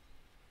again.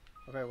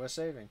 Okay, we're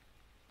saving.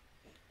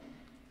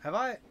 Have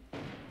I...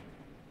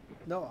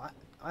 No,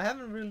 I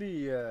haven't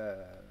really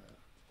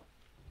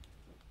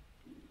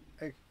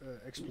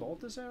explored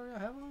this area,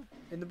 have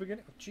I? In the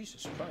beginning? Oh,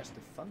 Jesus Christ,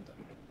 the thunder.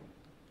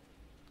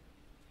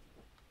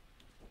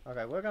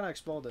 Okay, we're gonna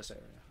explore this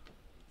area.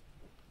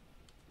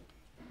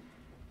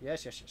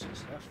 Yes, yes, yes,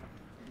 yes, that's fine.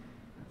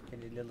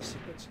 Any little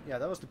secrets? Yeah,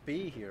 that was the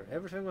bee here.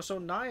 Everything was so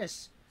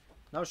nice.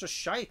 Now it's just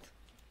shite.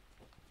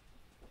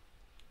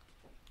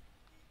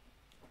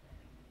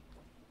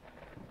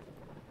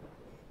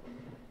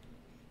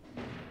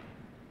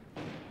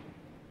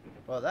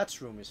 Well,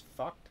 that room is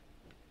fucked.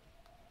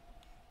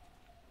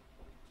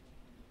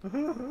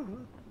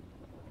 Can't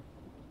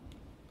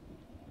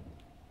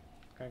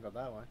go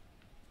that way.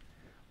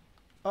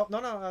 Oh, no,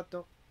 no, I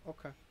don't.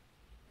 Okay.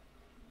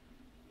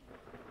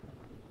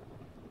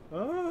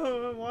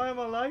 Oh, why am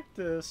I like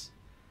this?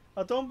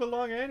 I don't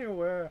belong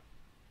anywhere.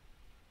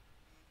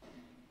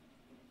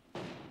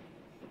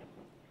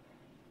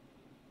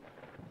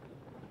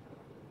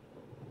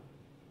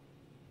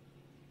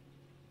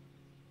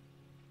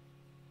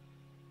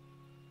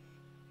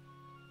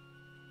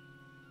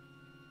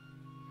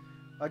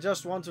 I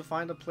just want to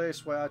find a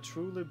place where I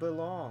truly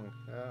belong.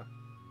 Yeah.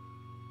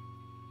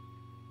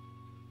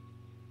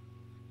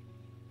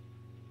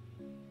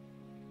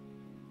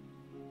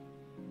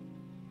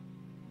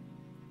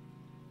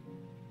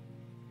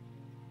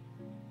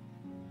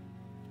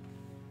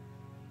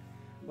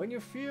 When you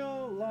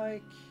feel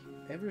like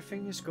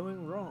everything is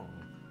going wrong,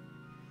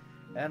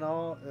 and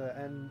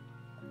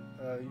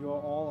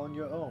you're all on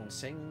your own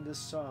singing this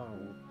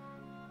song,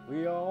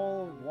 we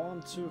all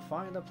want to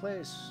find a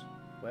place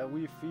where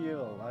we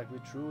feel like we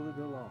truly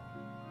belong.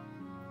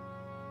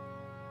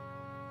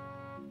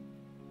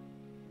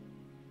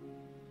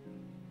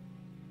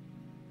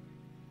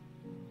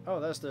 Oh,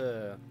 that's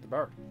the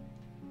bird.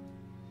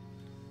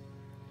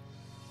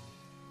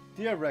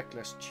 Dear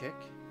reckless chick,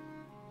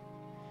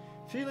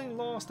 feeling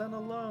lost and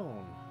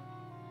alone.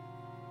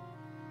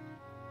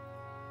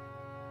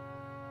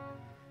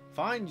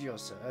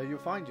 You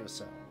find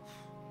yourself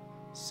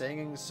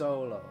singing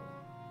solo.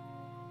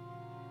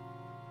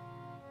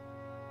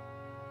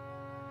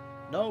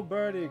 No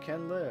birdie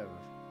can live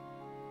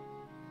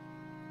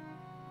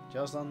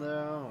just on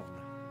their own.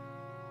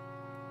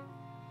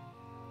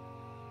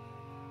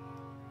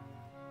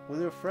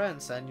 With your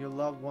friends and your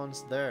loved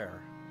ones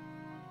there,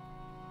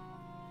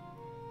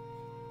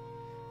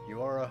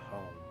 you are a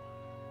home.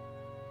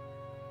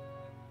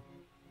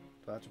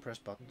 Do I have to press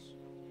buttons?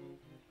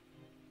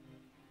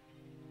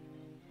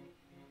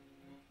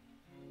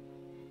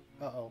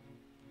 Uh-oh.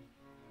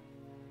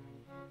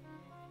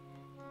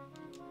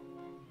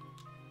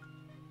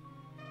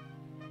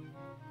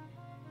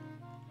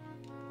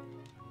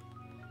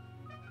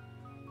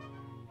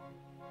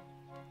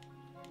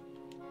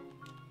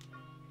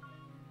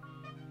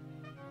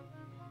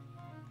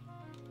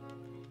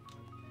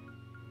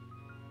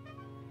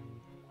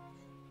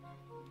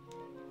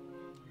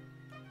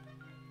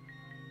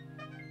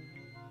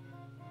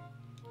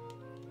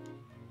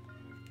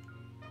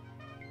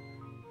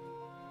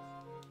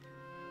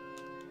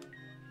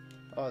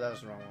 Oh, that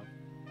was the wrong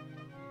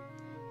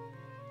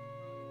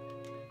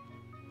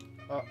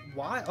one.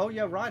 Y? Oh,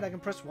 yeah, right. I can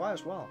press Y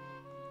as well.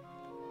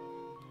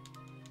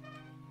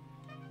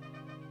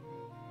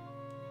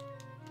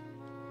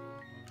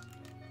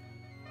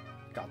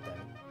 God damn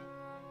it.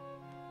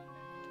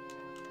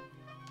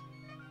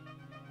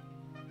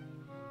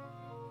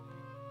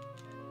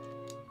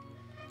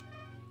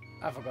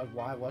 I forgot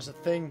Y was a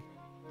thing.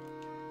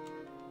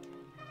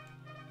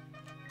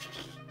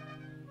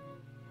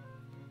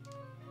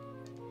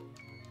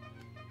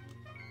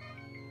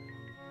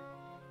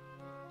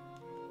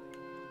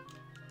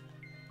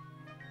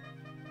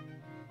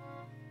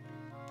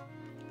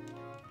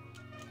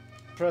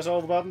 Press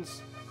all the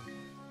buttons.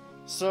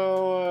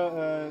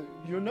 So,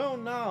 you know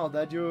now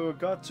that you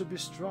got to be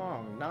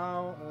strong.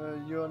 Now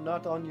you're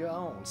not on your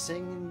own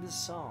singing this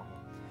song.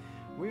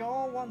 We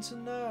all want to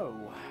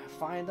know.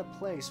 Find a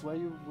place where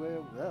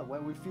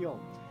we feel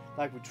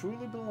like we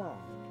truly belong.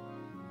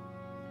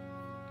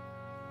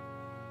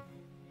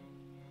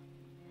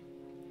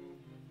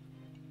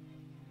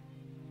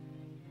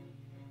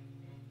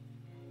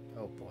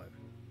 Oh boy.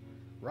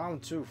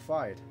 Round 2,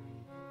 fight.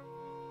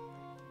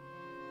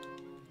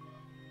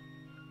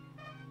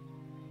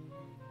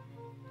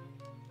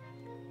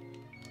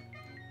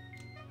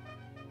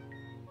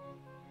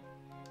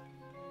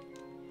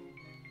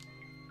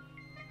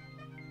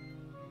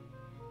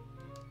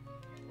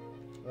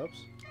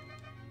 Oops.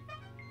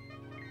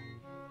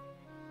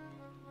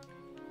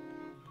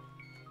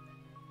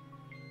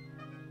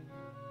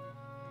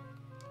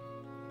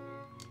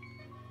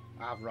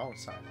 Ah, wrong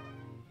side.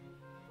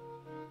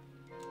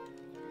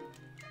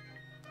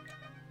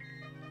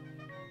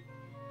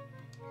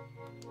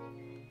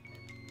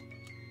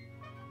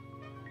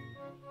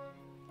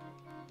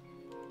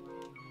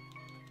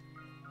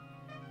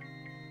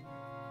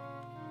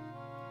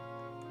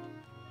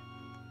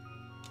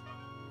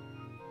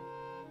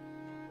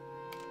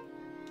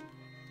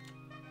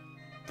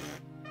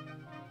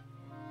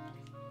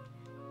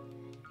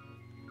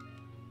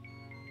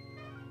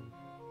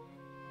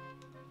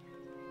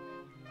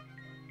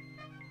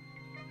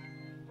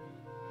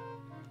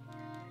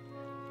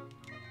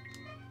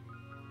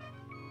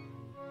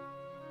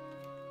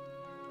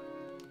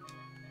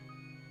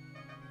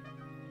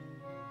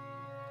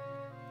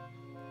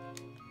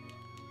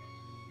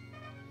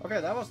 Okay,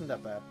 that wasn't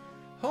that bad.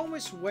 Home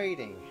is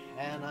waiting,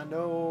 and I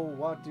know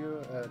what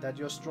you that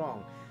you're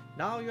strong.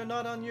 Now you're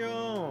not on your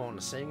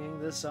own, singing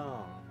this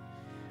song.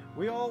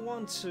 We all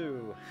want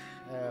to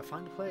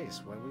find a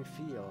place where we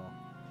feel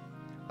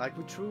like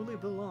we truly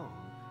belong.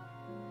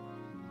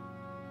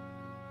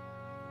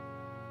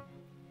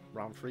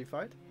 Round 3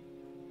 fight?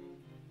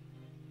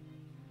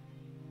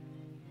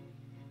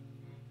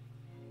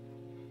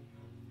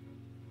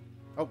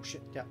 Oh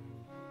shit, yeah.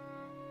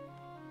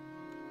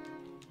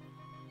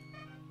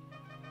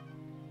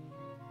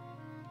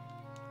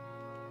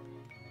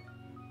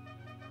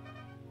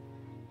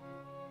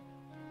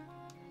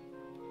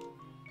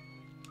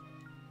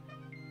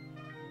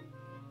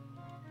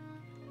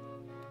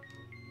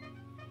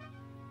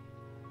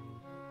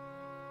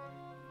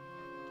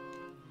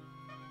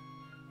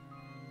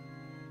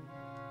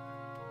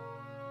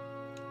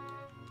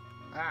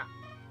 Ah!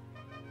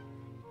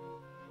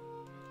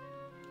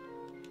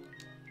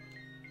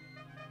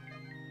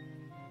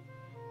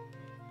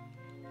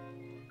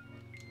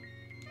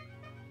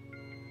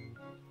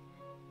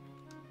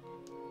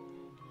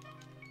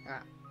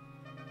 Ah!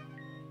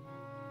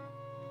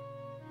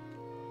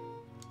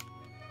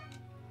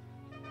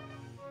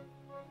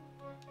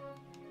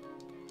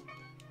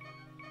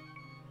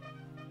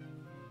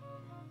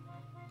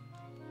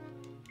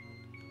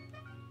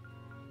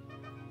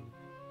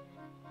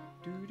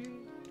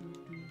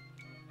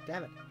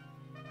 Damn it.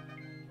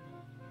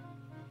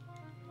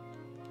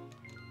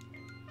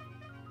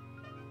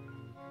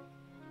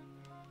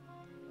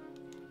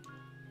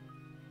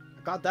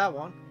 I got that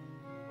one.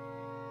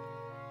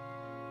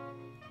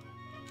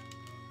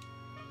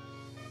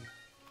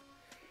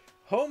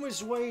 Home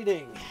is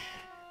waiting.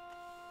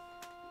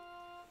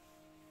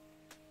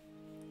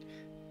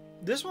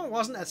 This one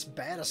wasn't as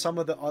bad as some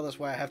of the others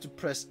where I have to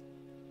press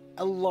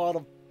a lot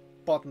of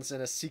buttons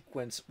in a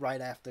sequence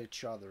right after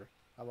each other,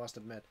 I must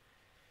admit.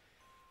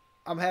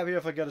 I'm happy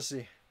if I get to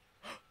see.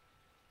 I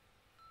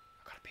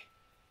gotta be.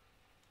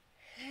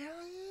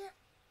 Hell yeah.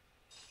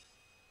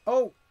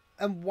 Oh,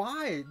 and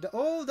why?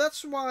 Oh,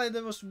 that's why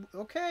there was...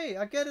 Okay,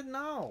 I get it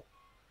now.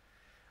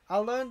 I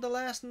learned the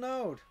last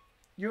note.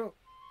 You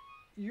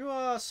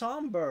are a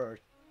Songbird.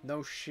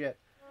 No shit.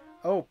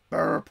 Oh,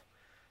 Birb.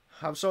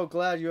 I'm so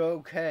glad you're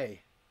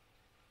okay.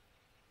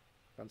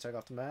 Gonna take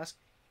off the mask?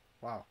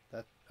 Wow,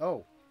 that...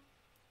 Oh.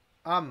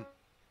 I'm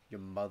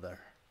your mother.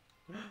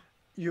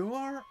 You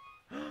are...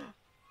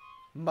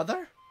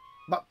 Mother?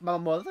 My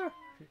mother?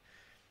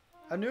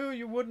 I knew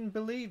you wouldn't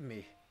believe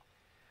me.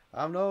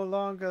 I'm no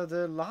longer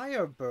the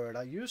liar bird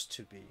I used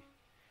to be.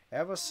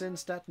 Ever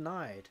since that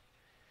night.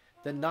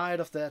 The night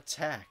of the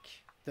attack.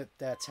 The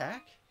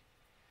attack?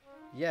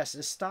 Yes,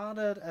 it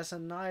started as a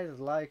night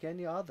like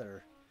any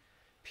other.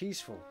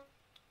 Peaceful.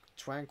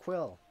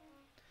 Tranquil.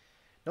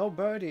 No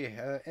birdie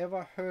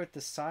ever heard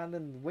the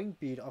silent wing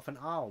beat of an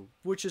owl,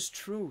 which is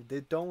true.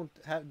 They don't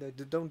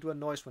do a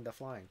noise when they're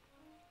flying.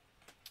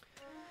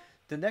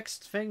 The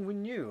next thing we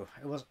knew,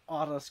 it was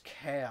utter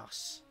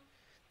chaos.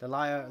 The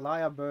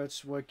lyre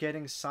birds were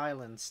getting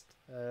silenced,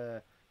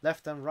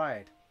 left and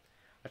right.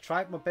 I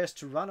tried my best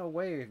to run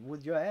away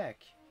with your egg,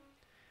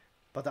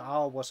 but the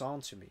owl was on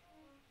to me.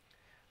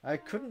 I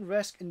couldn't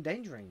risk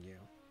endangering you,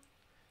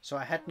 so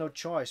I had no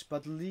choice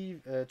but to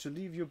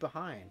leave you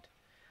behind.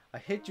 I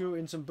hid you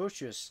in some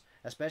bushes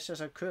as best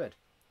as I could,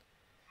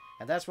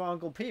 and that's where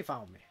Uncle P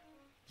found me.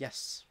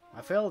 Yes,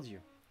 I failed you.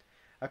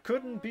 I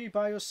couldn't be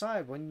by your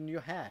side when you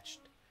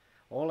hatched.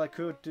 All I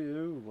could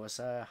do was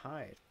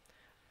hide.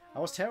 I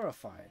was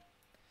terrified.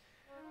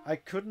 I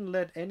couldn't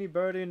let any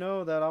birdie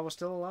know that I was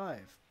still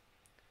alive.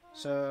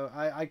 So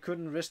I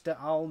couldn't risk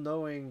the owl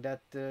knowing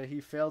that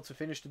he failed to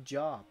finish the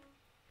job.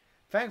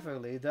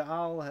 Thankfully, the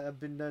owl had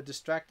been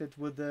distracted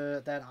with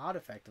that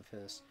artifact of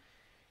his.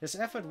 His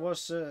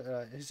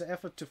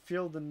effort to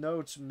fill the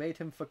notes made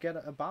him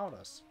forget about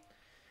us.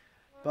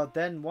 But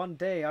then one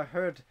day I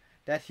heard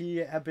that he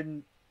had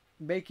been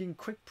making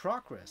quick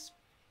progress.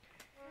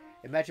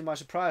 Imagine my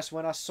surprise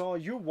when I saw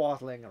you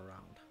waddling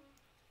around.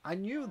 I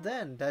knew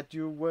then that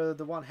you were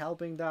the one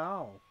helping the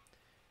owl.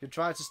 You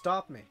tried to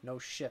stop me, no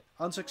shit.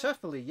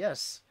 Unsuccessfully,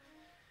 yes.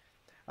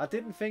 I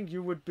didn't think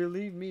you would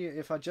believe me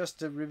if I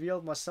just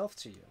revealed myself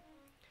to you.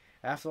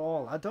 After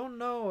all, I don't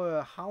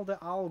know how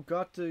the owl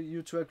got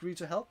you to agree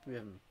to help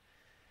him.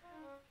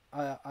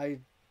 I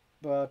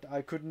but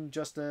I couldn't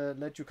just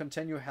let you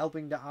continue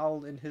helping the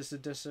owl in his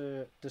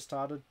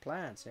distorted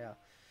plans. Yeah.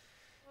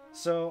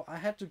 So I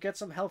had to get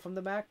some help from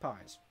the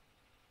magpies.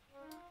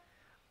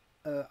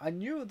 I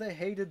knew they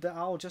hated the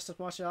owl just as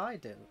much as I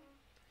did.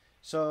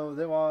 So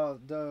they were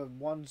the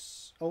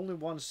only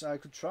ones I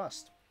could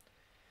trust.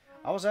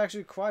 I was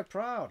actually quite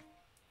proud.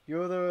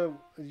 You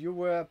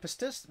were a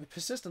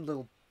persistent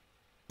little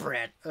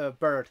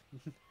bird.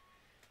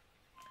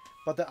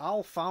 But the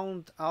owl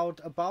found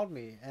out about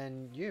me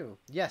and you.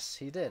 Yes,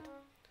 he did.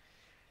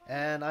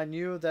 And I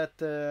knew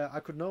that I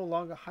could no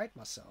longer hide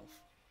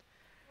myself.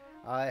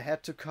 I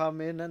had to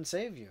come in and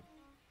save you.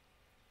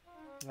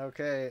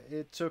 Okay,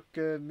 it took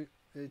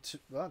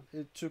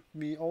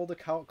me all the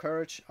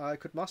courage I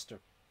could muster.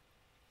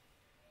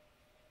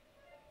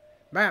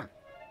 Ma'am,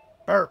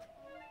 Birb,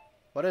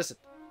 what is it?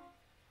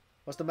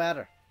 What's the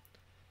matter?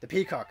 The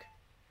peacock.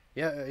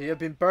 Yeah, you've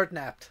been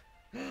bird-napped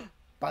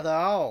by the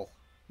owl.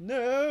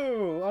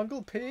 No,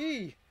 Uncle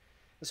P.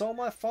 It's all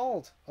my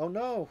fault. Oh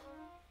no.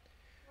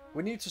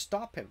 We need to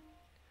stop him.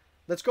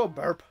 Let's go,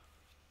 Birb.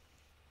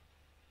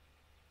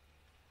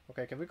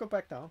 Okay, can we go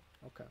back down?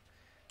 Okay.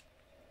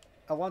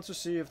 I want to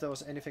see if there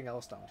was anything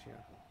else down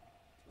here.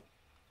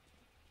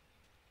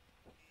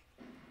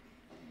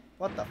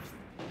 What the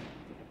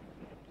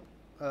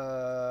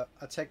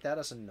I take that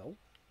as a no.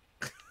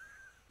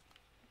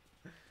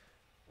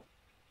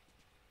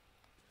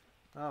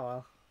 Oh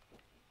well.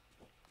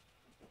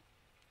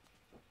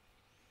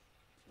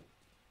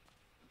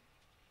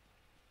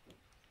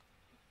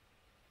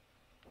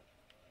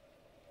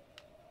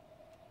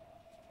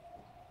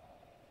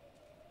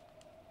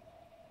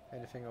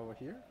 Anything over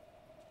here?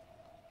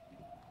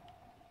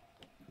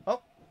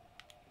 Oh!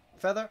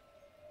 Feather!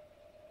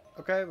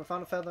 Okay, we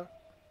found a feather.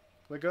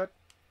 We're good.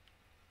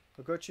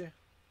 We're Gucci.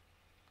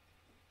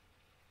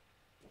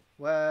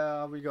 Where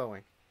are we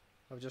going?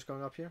 Are we just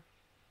going up here?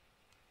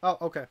 Oh,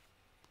 okay.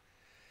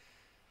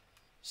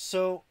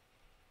 So,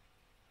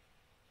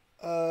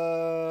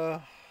 the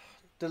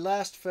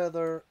last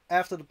feather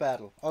after the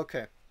battle.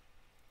 Okay.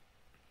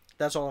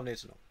 That's all I need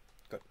to know.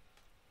 Good.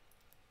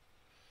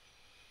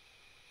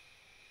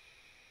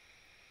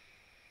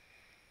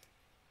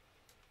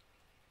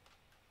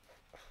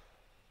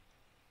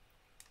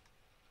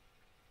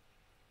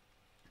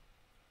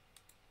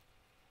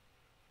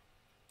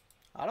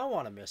 I don't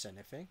want to miss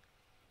anything.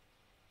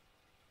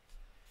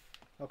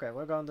 Okay,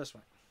 we're going this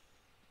way.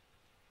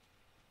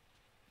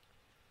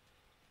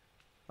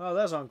 Oh,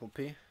 there's Uncle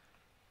P.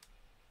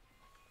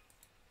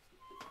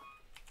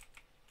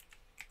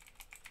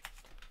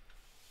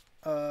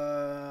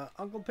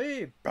 Uncle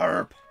P.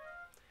 Burp.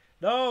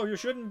 No, you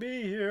shouldn't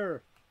be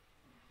here.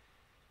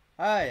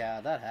 Ah,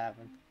 yeah, that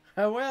happened.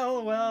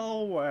 Well,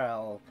 well,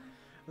 well.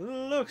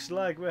 Looks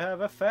like we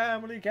have a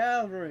family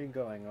gathering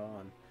going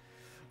on.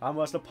 I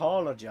must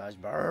apologize,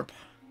 Burp.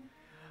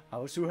 I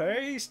was too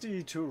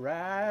hasty, too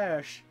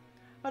rash.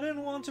 I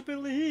didn't want to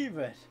believe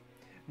it.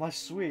 My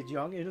sweet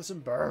young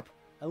innocent Burp.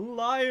 A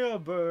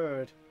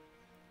lyrebird.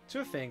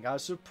 To think I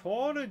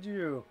supported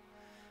you.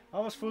 I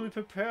was fully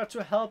prepared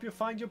to help you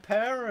find your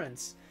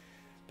parents.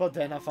 But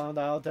then I found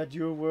out that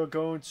you were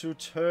going to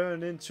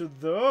turn into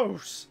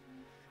those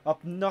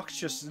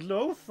obnoxious,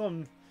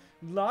 loathsome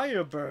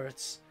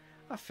lyrebirds.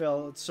 I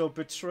felt so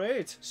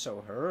betrayed,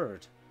 so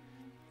hurt.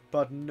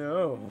 But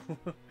no,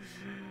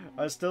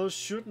 I still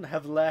shouldn't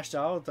have lashed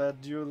out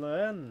at you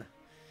then.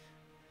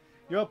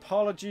 Your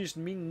apologies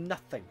mean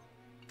nothing.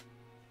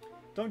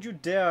 Don't you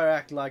dare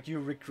act like you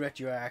regret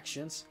your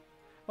actions.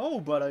 Oh,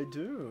 but I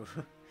do.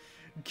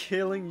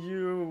 Killing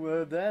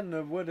you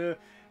then would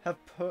have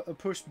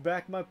pushed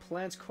back my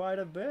plans quite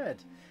a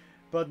bit.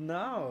 But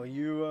now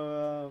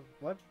you,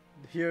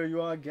 here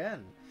you are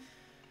again.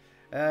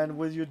 And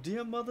with your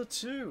dear mother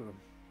too.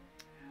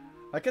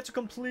 I get to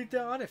complete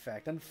the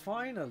artifact and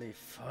finally,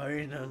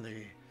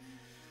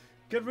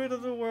 get rid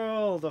of the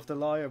world of the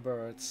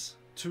lyrebirds.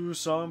 2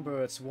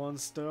 songbirds, 1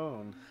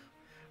 stone.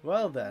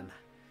 Well then,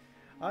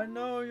 I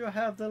know you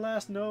have the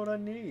last note I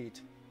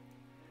need.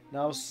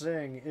 Now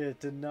sing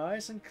it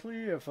nice and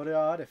clear for the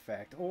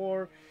artifact,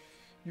 or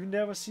you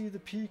never see the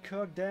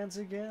peacock dance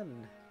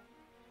again.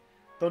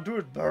 Don't do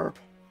it, Birb.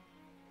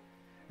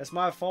 It's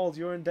my fault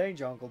you're in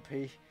danger, Uncle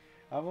P.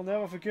 I will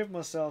never forgive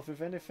myself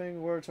if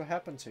anything were to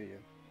happen to you.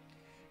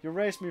 You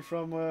raised me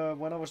from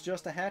when I was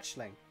just a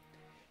hatchling.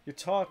 You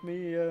taught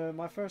me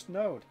my first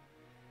note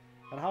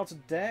and how to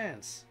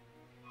dance.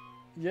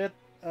 Yet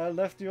I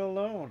left you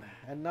alone,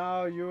 and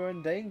now you're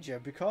in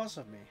danger because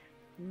of me.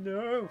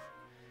 No.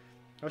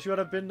 I should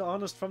have been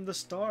honest from the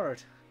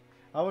start.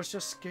 I was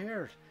just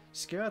scared.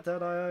 Scared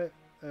that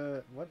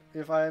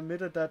if I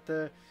admitted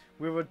that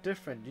we were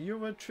different, you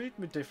would treat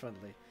me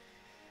differently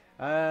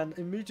and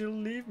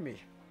immediately leave me.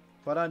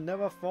 But I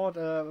never thought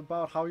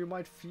about how you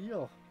might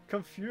feel.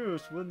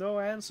 Confused with no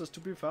answers to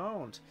be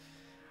found.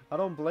 I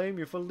don't blame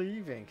you for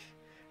leaving.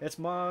 It's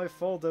my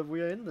fault that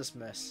we are in this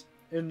mess.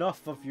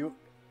 Enough of you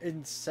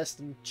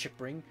incessant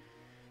chippering.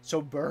 So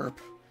Birb,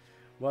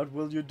 what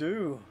will you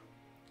do?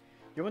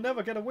 You will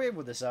never get away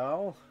with this,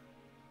 owl.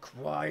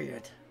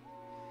 Quiet.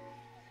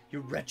 You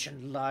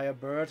wretched liar,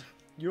 Bird.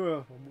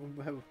 You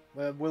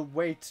will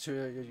wait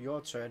to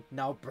your turn.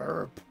 Now,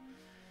 Birb.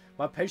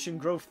 My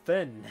patience grows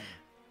thin.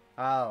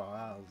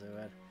 I'll do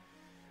it.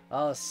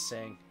 I'll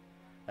sing.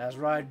 That's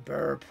right,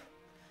 Birb.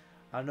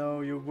 I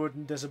know you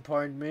wouldn't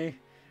disappoint me.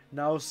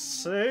 Now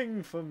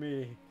sing for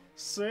me.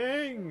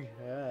 Sing.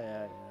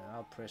 Yeah.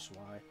 I'll press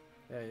Y.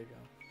 There you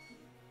go.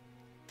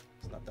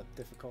 It's not that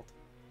difficult.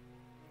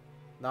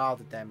 Now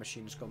the damn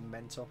machines go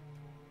mental.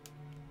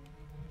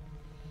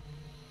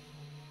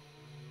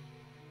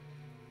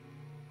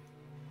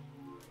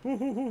 Yeah.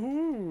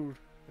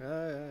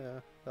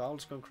 The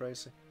owl's gone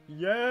crazy.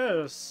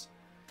 Yes!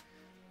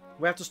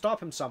 We have to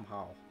stop him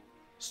somehow.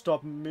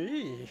 Stop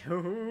me?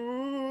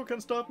 Who can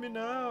stop me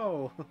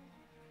now?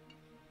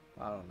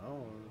 I don't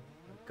know.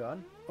 A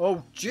gun?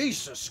 Oh,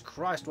 Jesus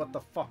Christ, what the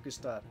fuck is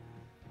that?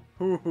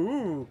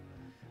 Hoo-hoo!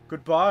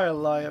 Goodbye,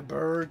 liar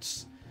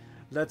birds.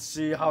 Let's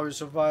see how you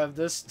survive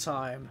this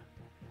time.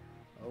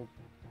 Oh,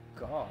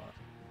 God.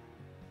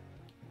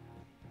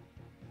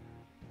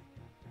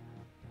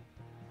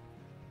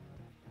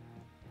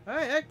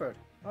 Hey, Egbert.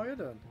 How you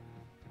doing?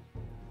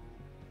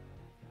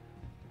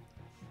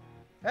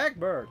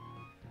 Egbert!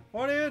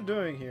 What are you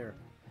doing here?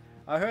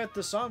 I heard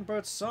the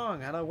Songbirds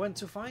song and I went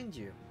to find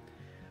you.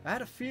 I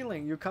had a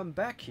feeling you'd come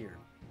back here.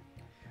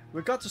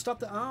 We got to stop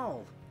the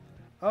owl.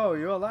 Oh,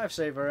 you're a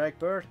lifesaver,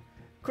 Egbert.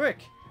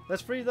 Quick,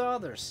 let's free the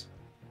others.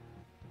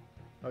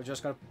 Oh,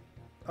 just gonna...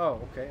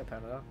 Oh, okay,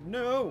 apparently.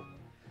 No!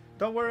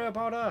 Don't worry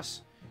about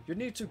us. You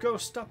need to go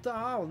stop the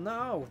owl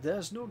now.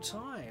 There's no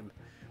time.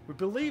 We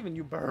believe in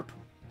you, Birb.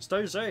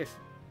 Stay safe.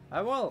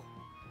 I will.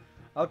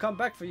 I'll come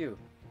back for you.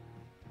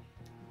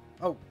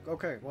 Oh,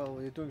 okay. Well,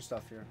 you're doing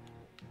stuff here.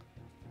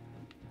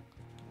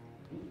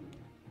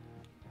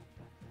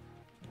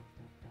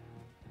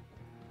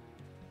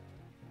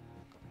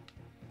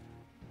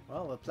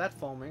 Well, we're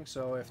platforming,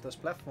 so if there's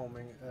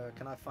platforming,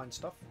 can I find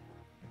stuff?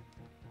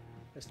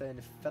 Is there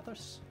any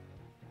feathers?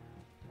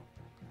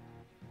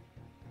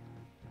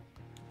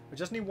 We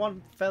just need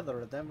one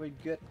feather, then we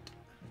get...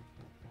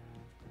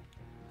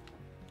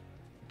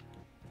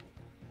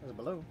 There's a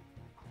balloon.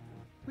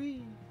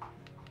 Whee!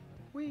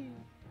 Whee!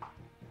 I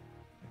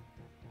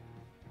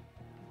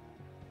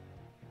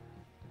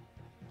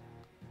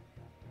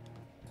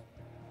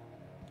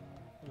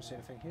don't see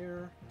anything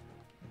here.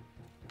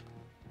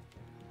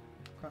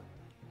 Okay.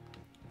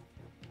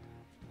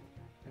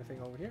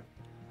 Anything over here?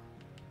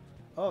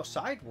 Oh,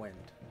 Sidewind.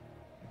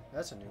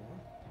 That's a new one.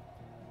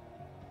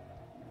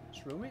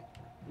 It's roomy.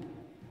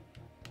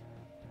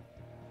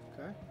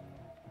 Okay.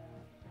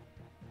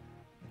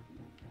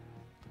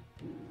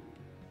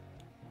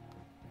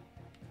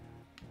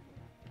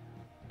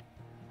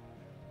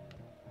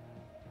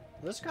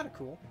 This is kind of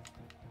cool.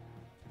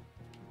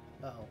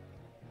 Uh-oh.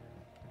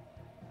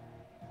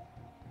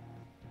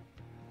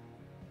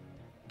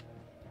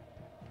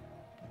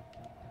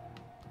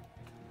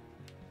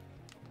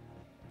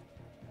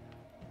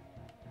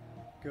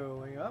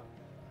 Going up.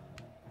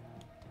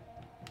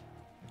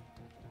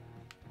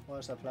 What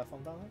is that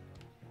platform down there?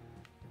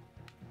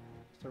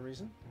 Is there a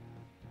reason?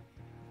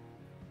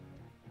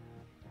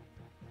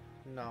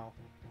 No.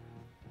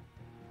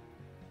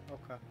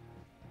 Okay.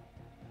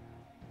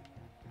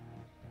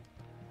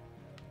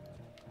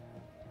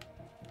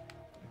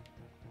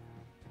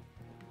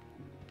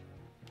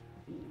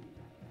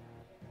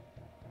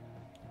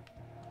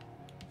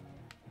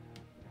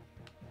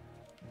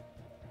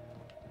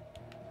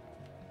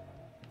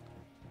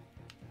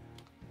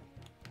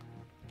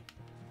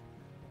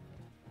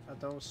 I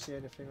don't see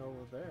anything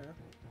over there.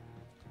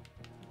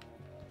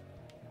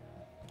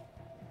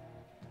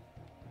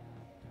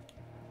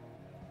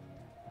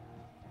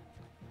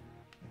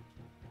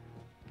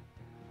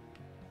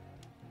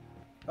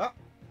 Oh!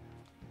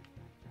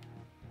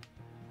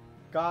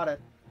 Got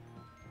it.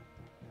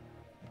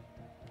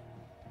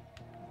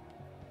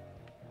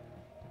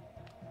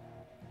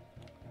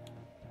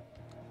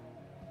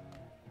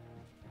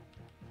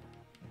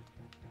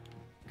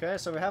 Okay,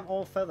 so we have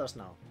all feathers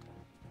now.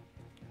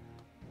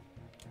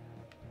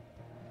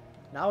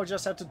 Now we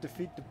just have to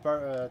defeat the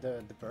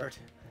bird.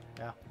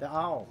 Yeah, the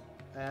owl.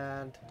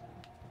 And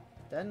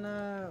then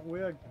we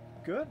are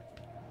good.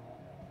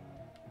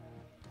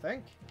 I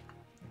think.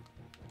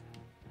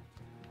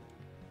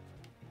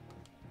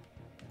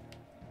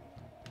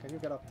 Can you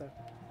get up there?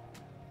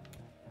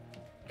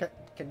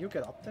 Can you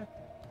get up there?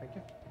 Thank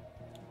you.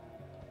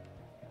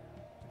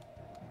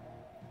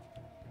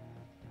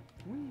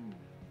 Whee.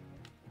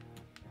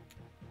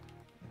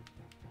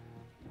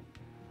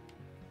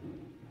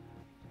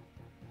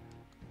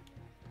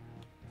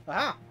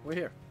 Aha! We're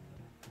here.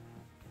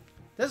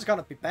 This is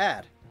gonna be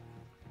bad.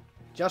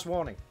 Just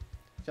warning.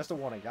 Just a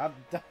warning.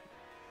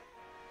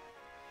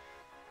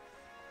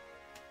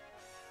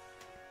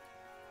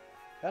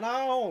 An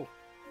owl!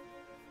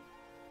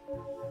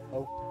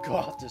 Oh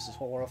god, this is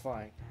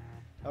horrifying.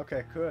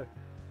 Okay, good.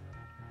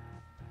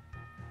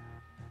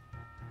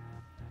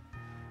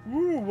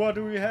 Ooh, what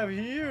do we have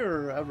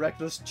here? A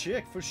reckless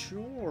chick for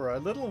sure. A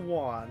little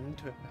one.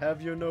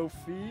 Have you no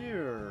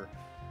fear?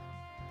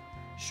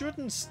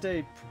 shouldn't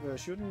stay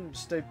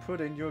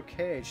put in your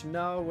cage.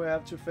 Now we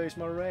have to face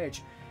my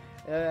rage.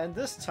 And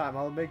this time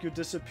I'll make you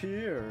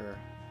disappear.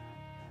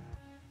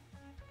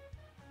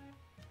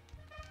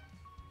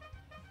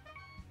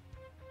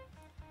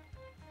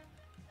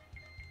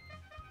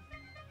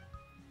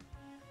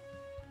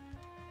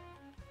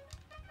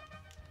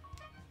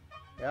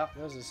 Yeah,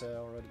 this is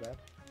already bad.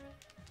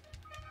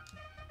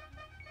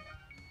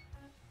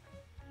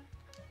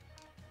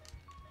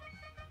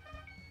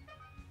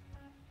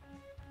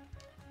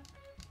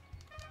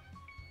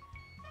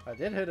 I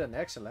did hit an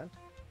excellent.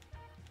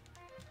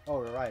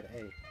 Oh, right,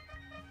 A.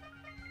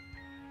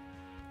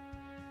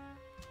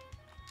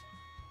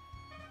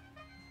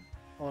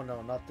 Oh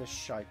no, not this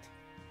shite.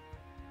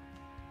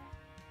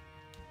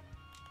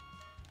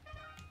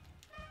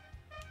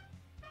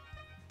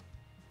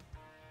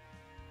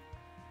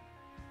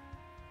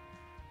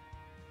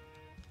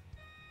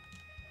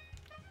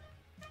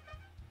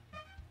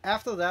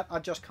 After that, I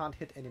just can't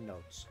hit any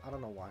notes. I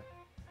don't know why.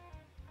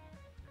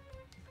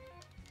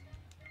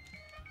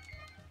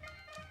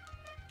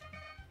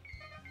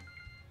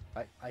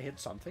 I hit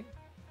something.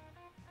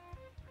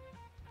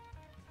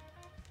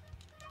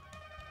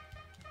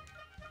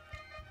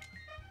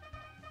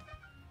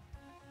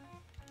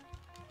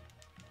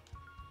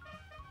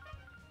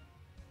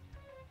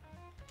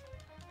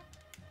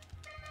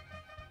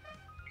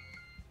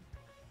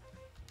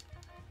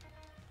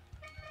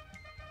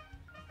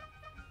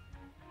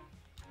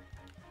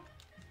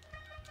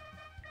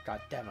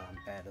 God damn it, I'm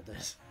bad at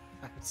this.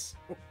 I'm so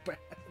bad.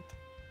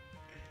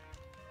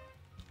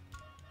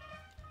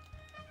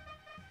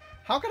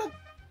 How can I...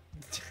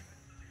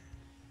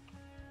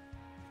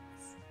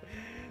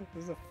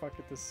 This is a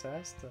fucking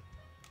disaster.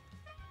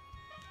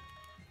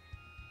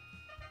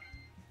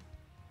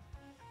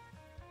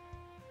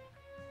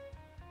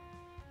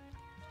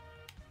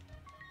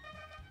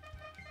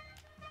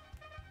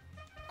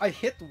 I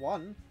hit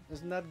one.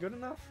 Isn't that good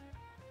enough?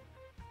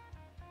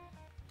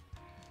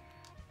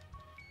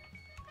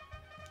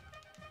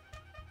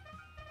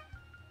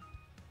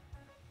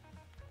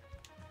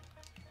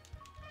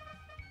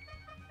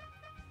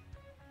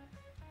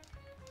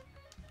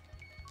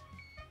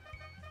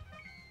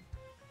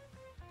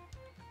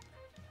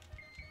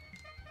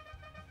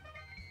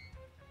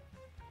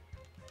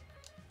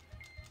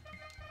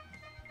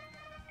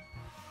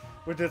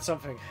 We did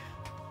something.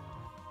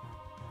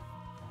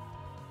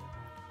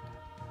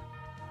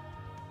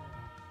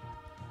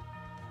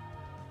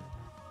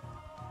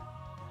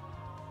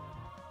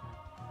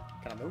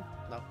 Can I move?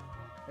 No.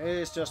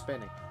 It's just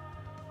spinning.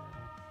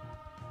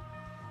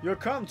 You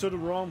come to the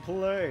wrong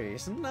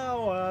place.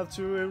 Now I have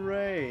to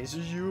erase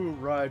you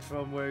right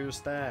from where you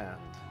stand.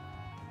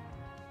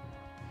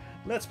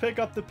 Let's pick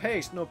up the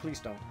pace. No,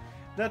 please don't.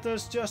 That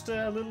was just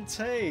a little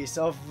taste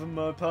of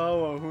my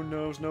power who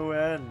knows no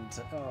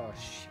end. Oh,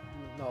 shit.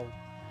 No.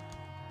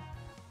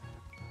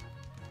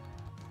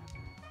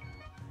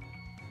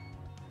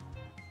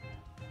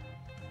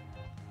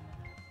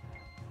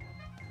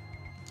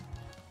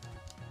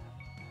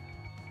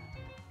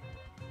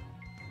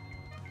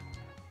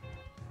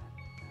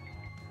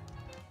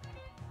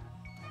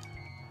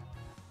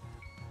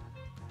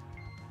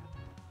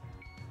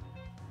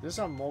 This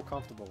I'm more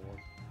comfortable with.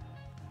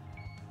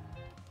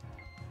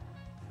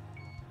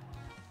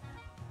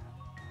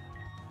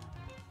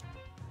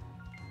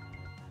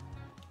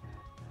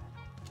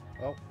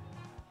 Oh.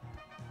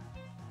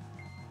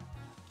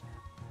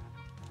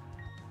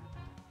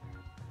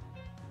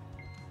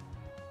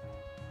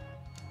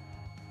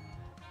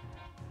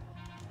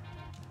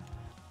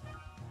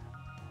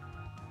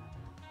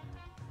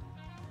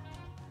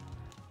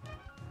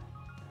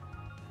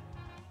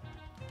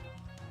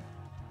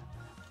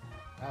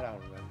 I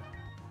don't remember.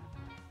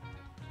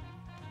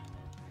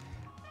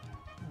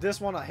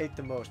 This one I hate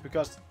the most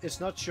because it's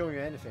not showing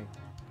you anything.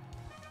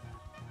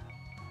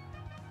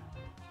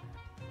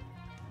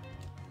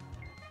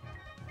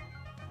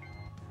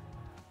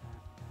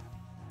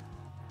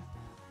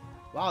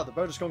 Wow, the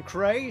bird is going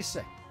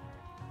crazy.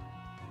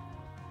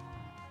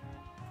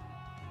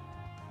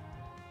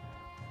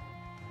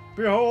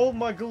 Behold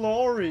my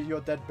glory,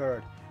 you dead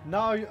bird.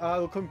 Now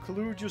I'll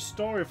conclude your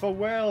story.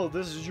 Farewell,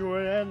 this is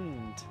your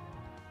end.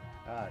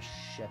 Ah,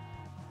 shit.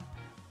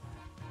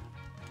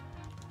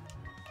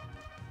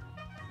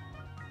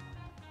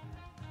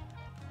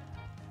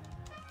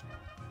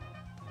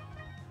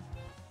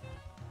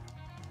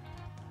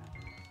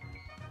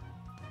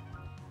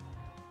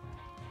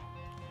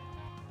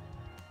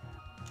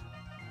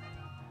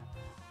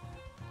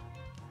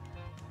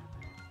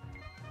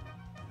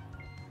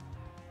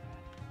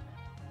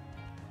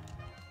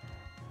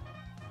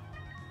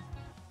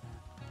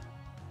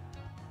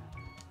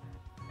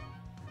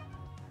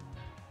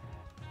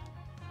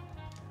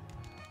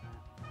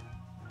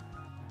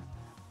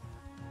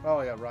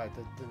 Oh yeah, right,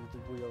 the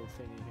wheel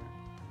thingy here.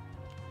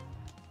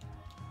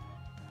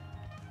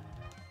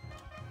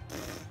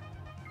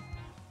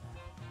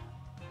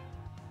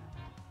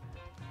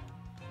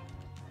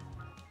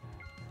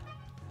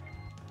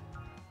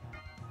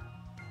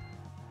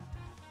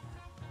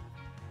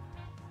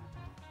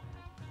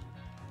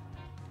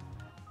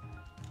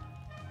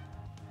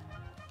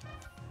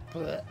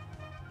 Blech.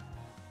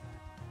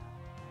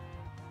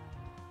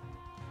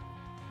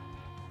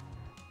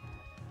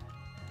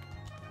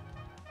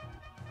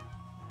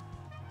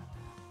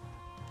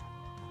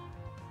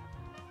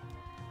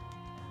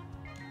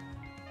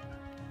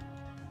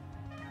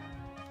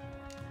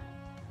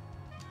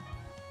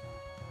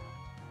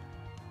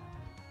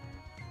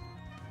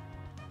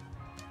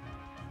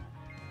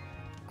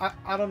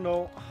 I don't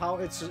know how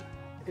it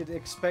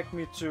expect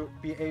me to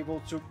be able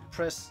to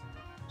press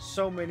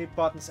so many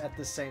buttons at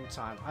the same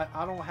time.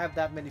 I don't have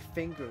that many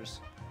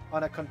fingers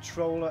on a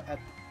controller at...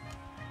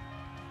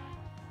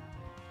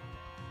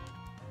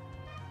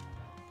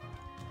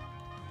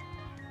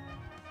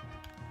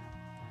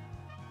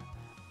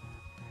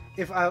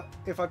 If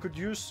I could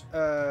use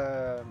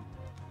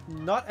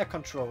not a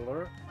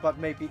controller but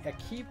maybe a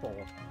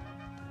keyboard,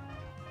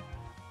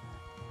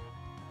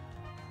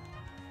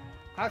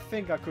 I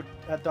think I could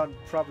have done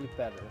probably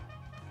better.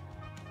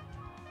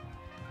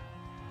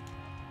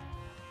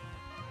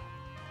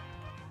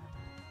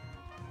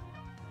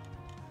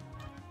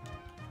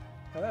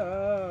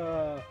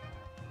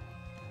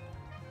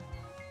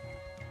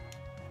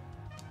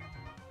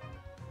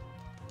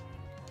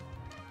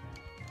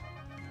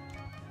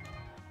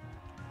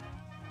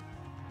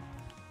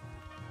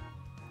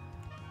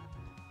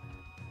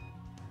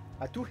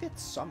 I do hit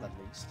some at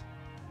least.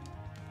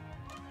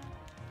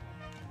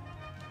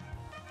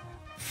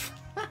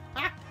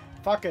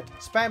 Fuck it,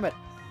 spam it.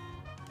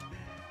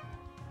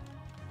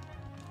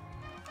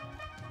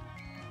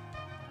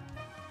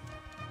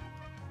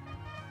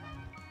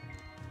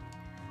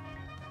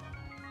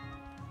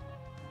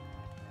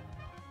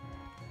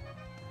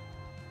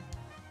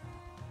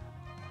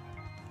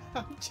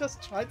 I'm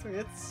just trying to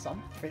hit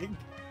something.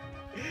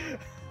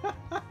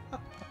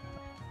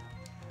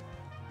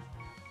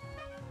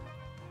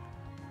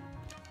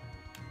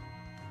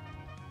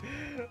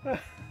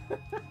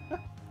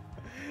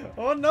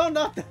 Oh no,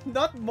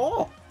 not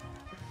more.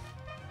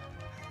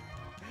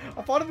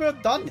 I thought we were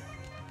done.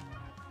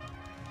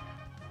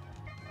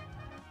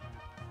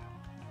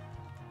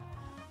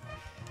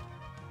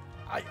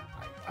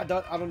 I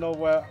don't know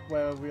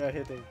where we are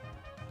hitting.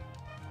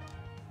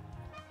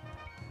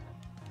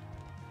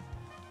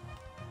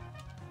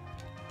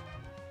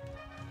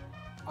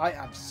 I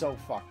am so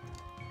fucked.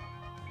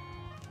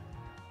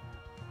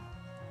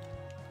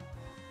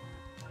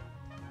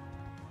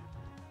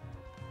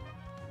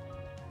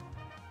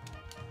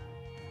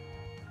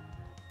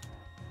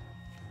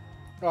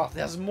 Oh,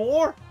 there's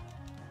more?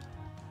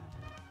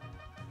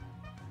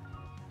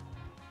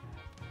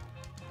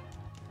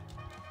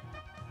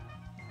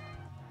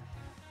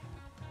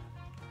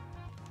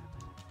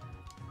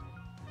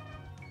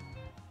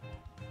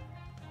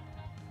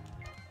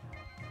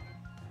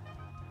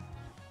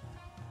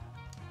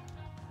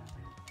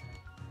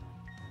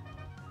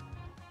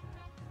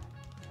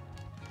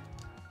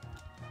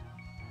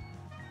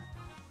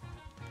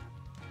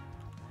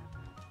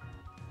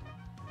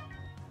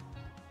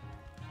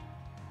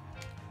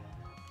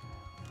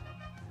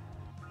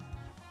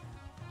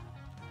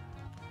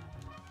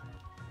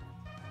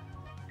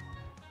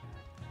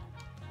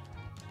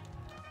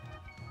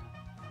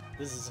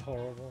 This is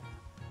horrible.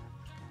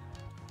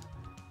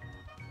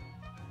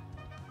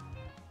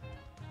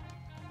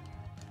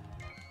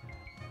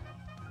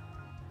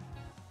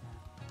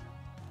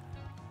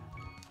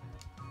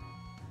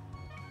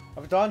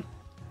 Are we done?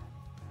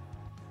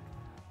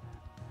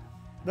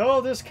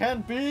 No, this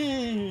can't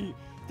be!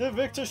 The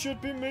victor should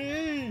be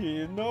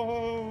me!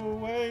 No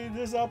way,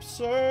 this is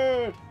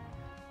absurd!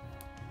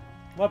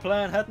 My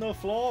plan had no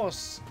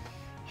flaws.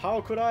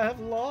 How could I have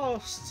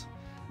lost?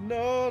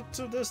 Not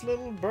to this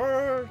little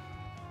bird.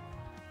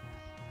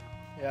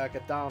 Yeah,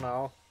 get down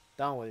now.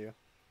 Down with you.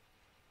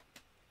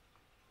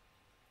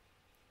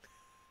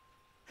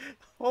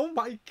 Oh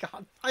my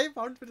god,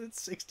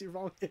 560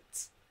 wrong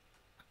hits.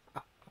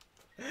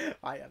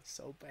 I am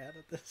so bad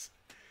at this.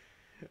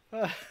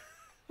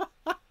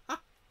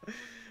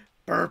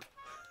 Birb.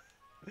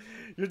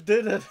 You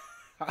did it.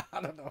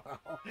 I don't know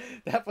how.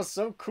 That was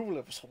so cool,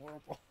 it was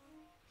horrible.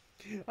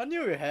 I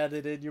knew you had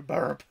it in you,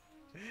 Birb.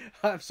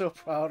 I'm so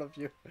proud of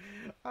you.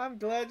 I'm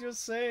glad you're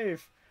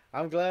safe.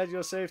 I'm glad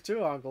you're safe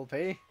too, Uncle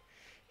P.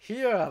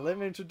 Here, let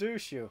me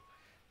introduce you.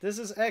 This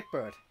is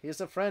Egbert.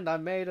 He's a friend I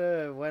made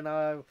when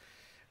I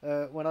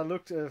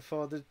looked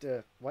for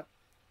the what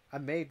I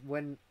made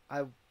when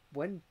I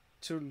went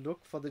to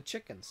look for the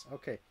chickens.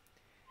 Okay,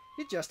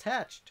 he just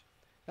hatched.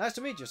 Nice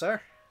to meet you,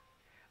 sir.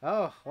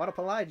 Oh, what a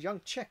polite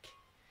young chick.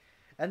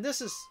 And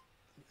this is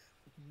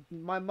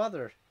my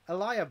mother,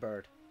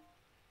 Bird.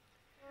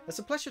 It's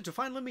a pleasure to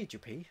finally meet you,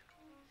 P.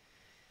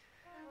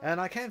 And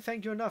I can't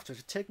thank you enough for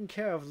taking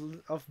care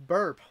of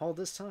Birb all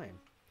this time.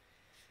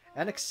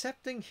 And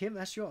accepting him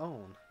as your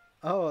own.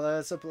 Oh,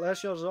 that's a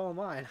pleasure all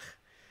mine.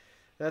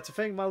 To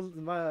think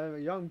my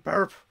young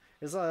Birb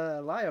is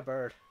a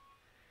Bird.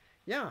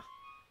 Yeah.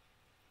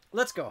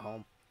 Let's go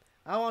home.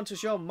 I want to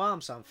show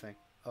Mom something.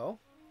 Oh?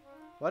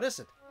 What is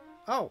it?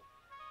 Oh.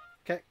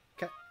 Can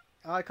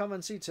I come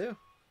and see too?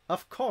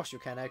 Of course you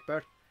can,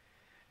 Egbert.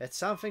 It's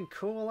something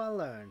cool I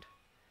learned.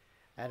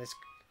 And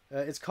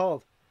it's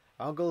called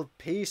Uncle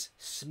Peace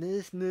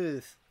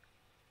Smooth.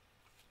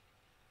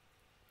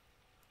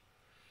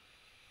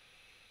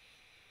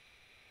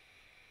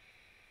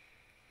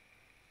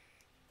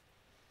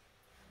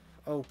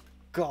 Oh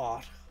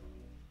God.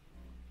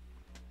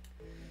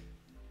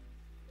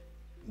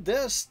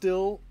 There's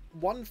still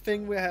one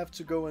thing we have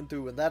to go and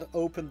do, and that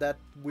open that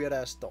weird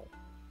ass door.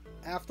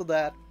 After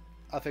that,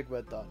 I think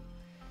we're done.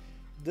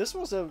 This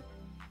was a...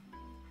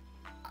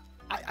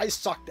 I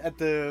sucked at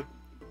the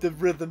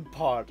rhythm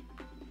part.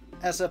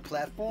 As a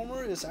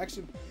platformer, it's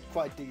actually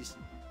quite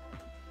decent.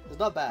 It's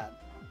not bad.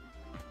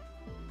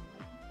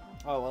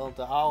 Oh well,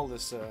 the owl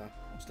is still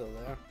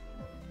there.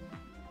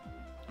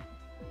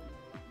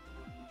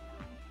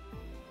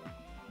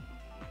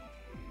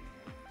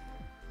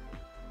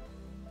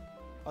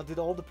 Oh, did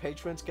all the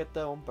patrons get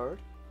their own bird?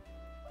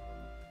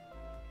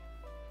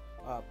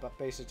 But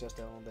basically just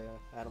their own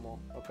animal.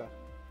 Okay.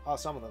 Oh,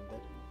 some of them did.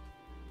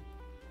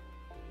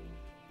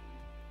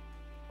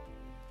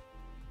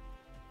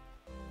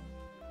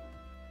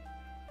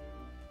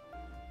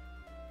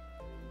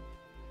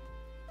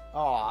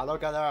 Oh,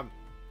 look at them!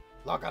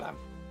 Look at them!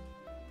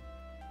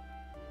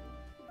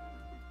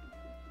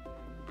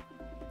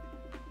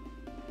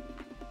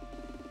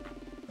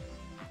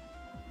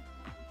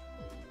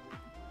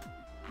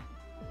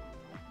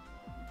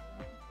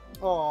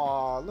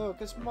 Oh,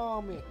 look, it's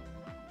mommy.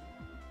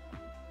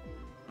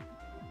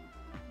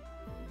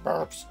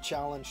 Birb's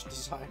challenge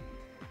design.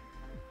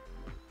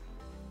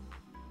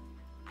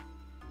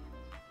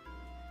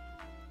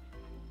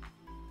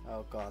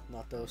 Oh God,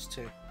 not those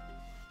two.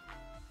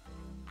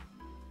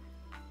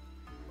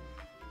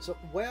 So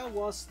where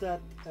was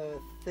that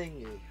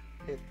thingy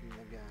hidden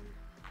again?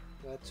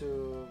 I had to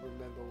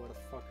remember where the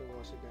fuck it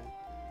was again.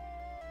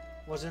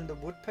 Was it in the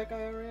woodpecker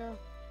area?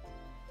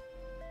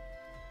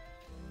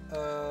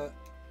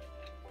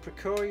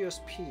 Precarious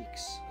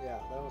Peaks. Yeah,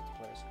 that was the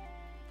place.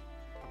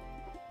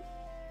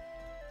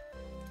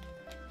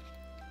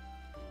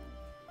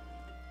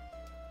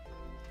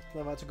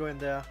 Then I had to go in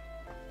there,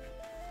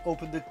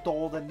 open the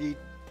door that need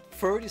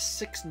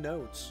 36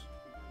 notes.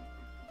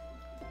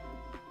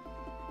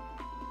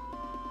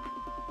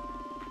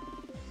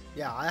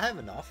 Yeah, I have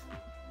enough.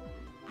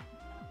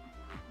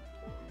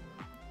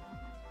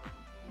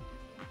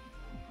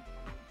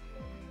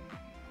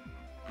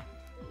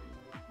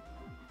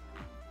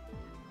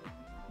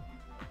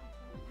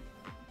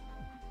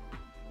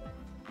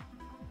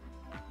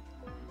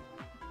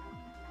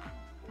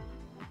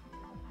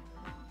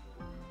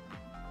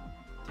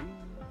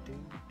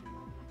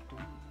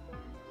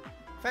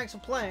 Thanks for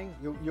playing.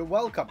 You're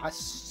welcome. I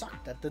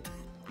sucked at the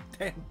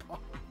damn part.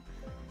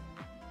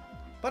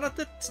 But I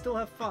did still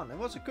have fun. It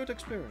was a good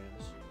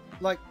experience.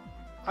 Like,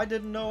 I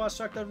didn't know I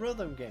sucked at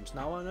rhythm games.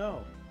 Now I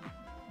know.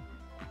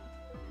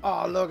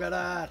 Oh, look at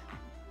that.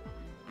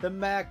 The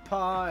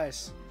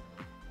magpies.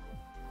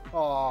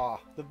 Oh,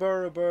 the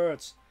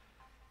birds.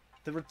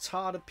 The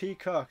retarded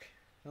peacock.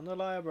 And the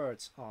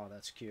lyrebirds. Oh,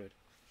 that's cute.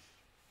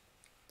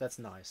 That's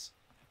nice.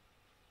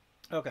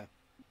 Okay.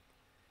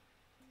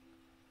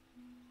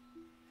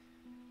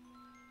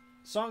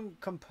 Song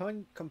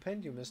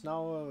Compendium is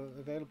now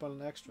available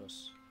in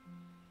extras.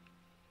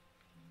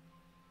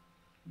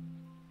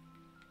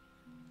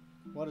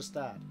 What is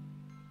that?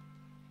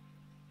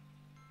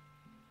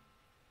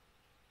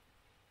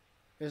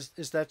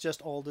 Is that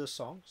just all the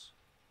songs?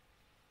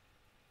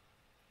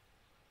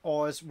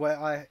 Or is where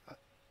I...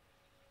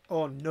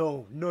 Oh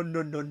no, no,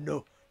 no, no,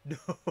 no.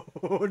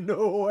 No,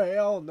 no,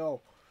 hell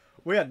no.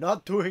 We are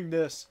not doing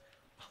this.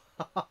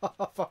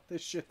 Fuck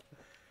this shit.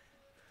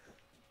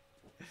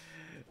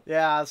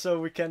 Yeah, so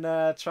we can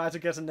try to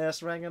get an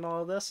S rank and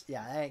all this.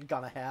 Yeah, that ain't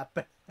gonna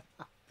happen.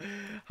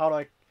 How do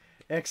I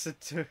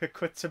exit to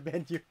quit the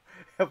menu?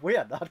 We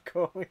are not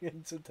going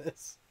into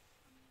this.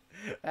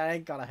 That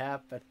ain't gonna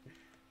happen.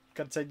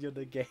 Continue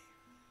the game.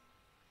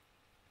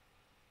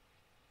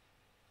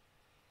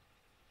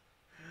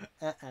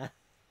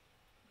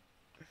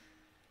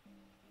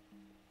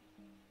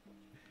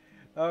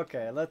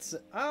 Okay, let's...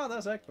 Oh,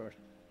 that's Egbert.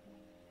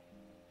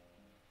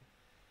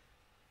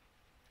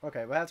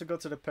 Okay, we have to go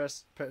to the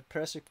precaution...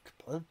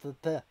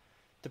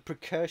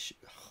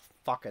 Oh,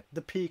 fuck it.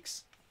 The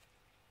peaks.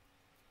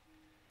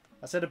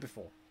 I said it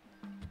before.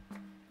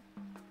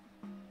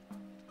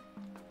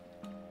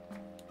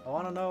 I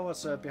want to know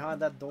what's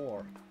behind that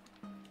door.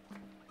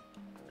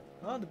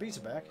 Oh, the bees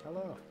are back.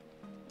 Hello.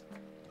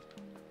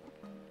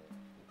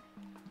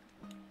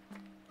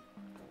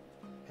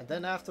 And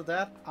then after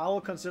that, I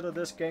will consider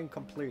this game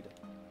completed.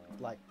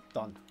 Like,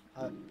 done.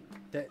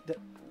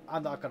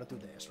 I'm not gonna do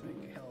this,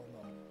 Rick. Hell no.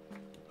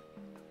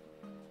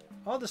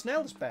 Oh, the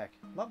snail is back.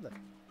 Lovely.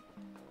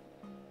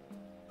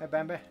 Hey,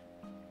 Bambi.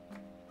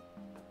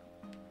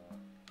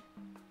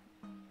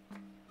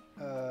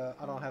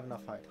 I don't have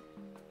enough height.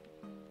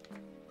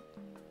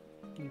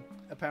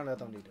 Apparently I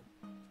don't need it.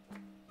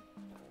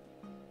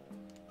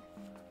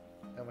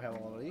 Then we have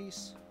all of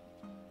these.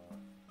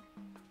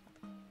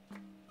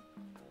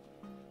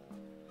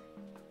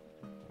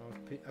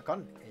 I got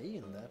an A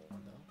in that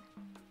one though.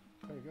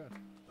 Very good.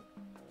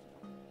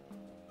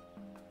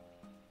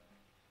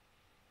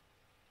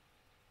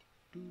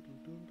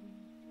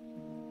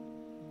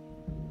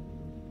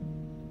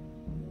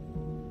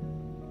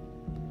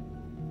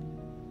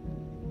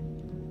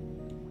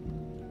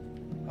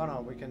 Oh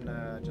no, we can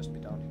just be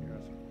down here, I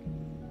think.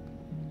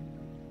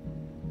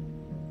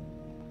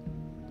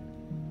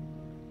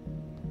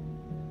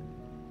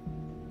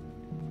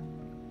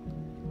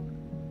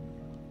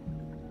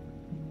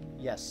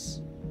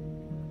 Yes.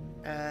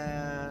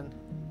 And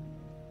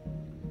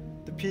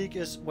the peak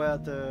is where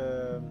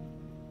the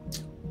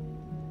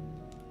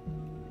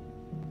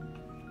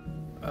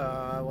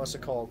what's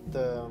it called?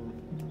 The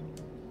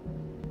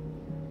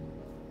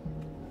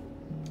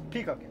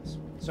peacock is.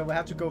 So we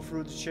have to go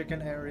through the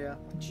chicken area.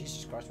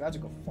 Jesus Christ, we have to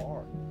go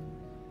far.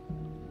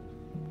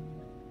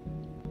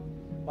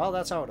 Well,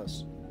 that's how it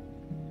is.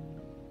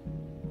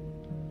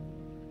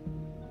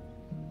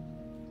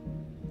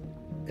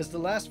 It's the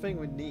last thing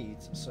we need,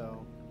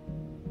 so...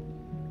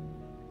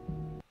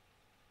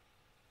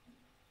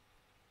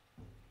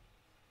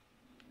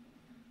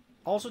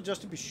 Also, just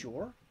to be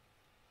sure...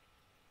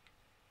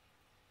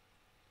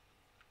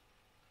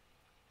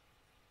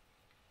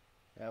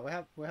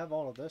 Yeah, we have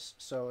all of this,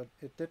 so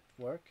it did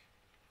work.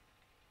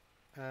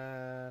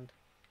 And...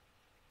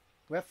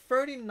 we have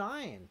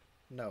 39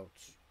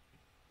 notes.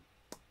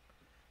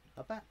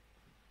 Not bad.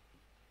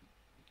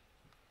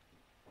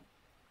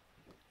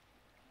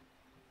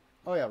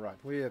 Oh yeah, right.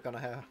 We are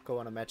gonna go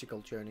on a magical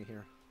journey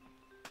here.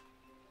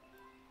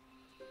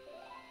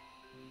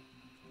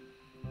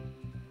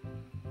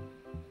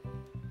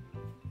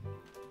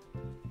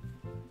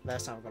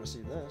 Last time we're gonna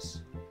see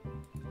this.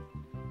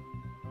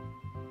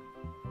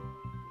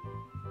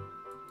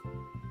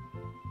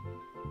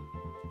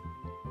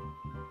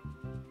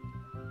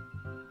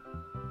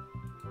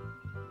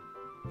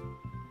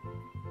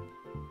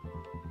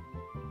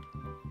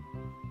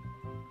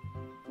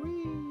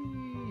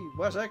 Whee!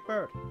 Where's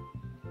Egbert?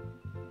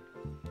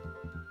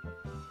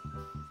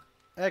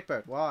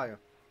 Egbert, where are you?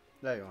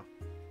 There you are.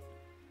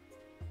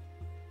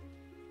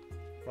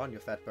 Run, you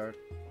fat bird.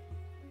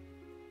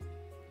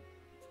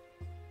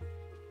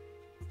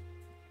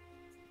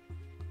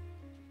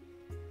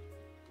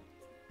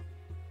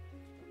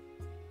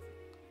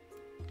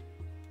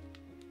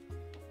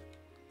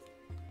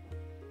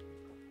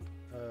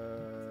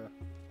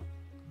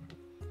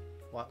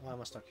 Why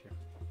am I stuck here?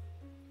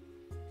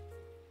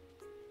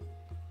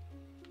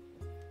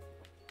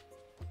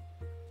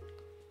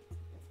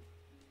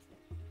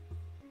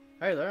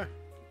 Hey there.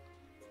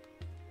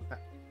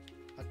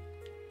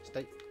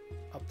 Stay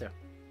up there.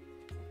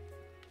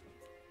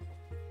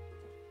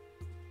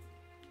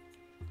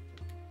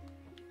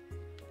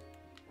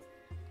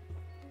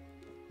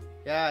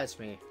 Yeah, it's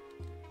me.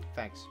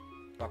 Thanks.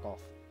 Fuck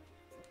off.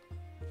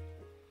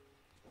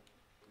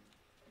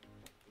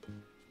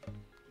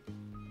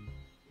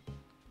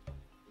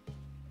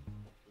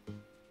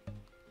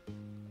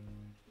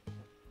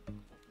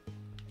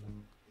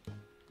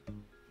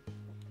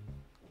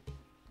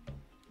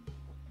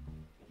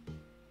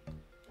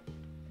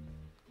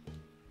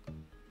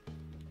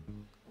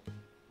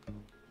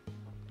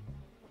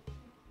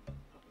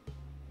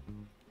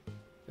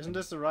 Isn't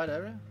this the right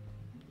area?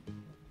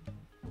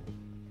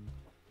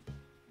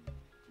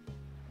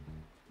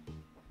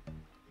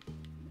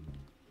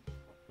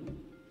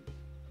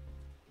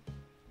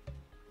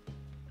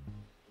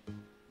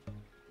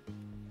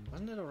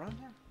 Wasn't it around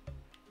here?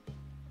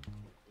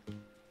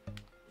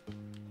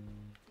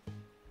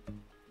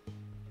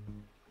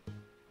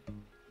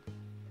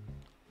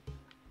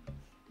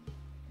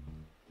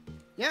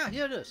 Yeah,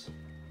 here it is.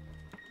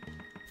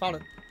 Found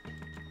it.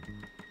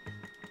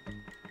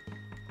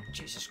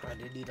 Jesus Christ,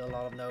 you need a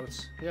lot of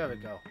notes. Here we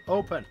go.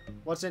 Open.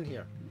 What's in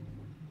here?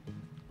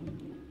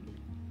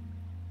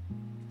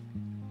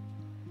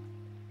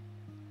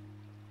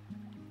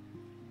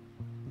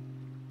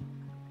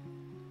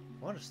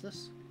 What is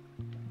this?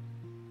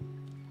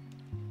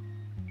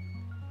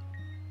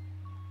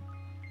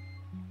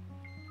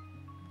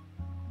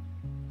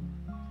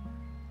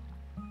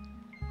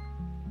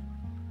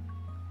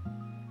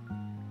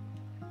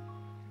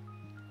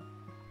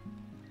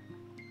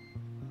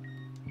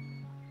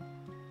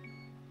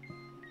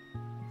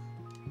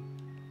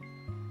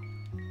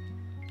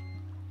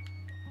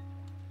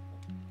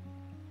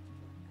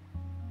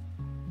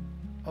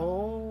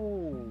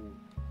 Oh,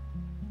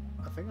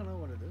 I think I know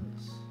what it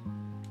is.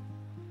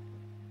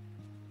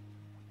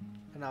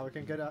 And now we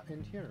can get out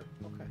in here.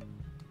 Okay.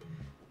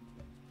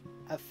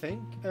 I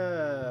think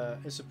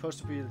it's supposed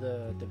to be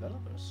the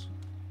developers.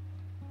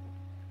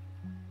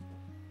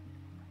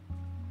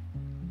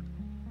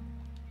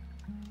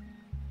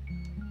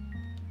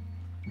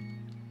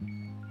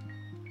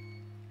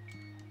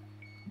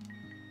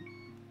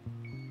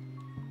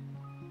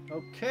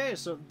 Okay,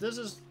 so this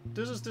is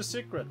the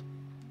secret.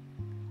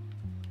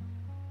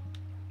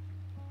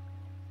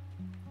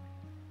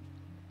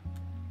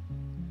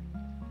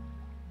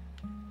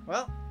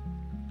 Well,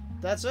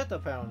 that's it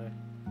apparently.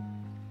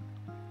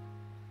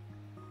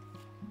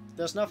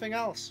 There's nothing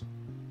else.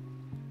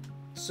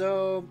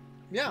 So,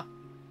 yeah.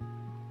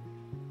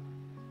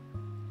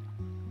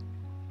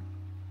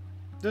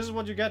 This is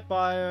what you get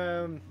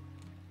by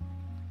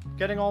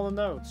getting all the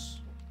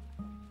notes.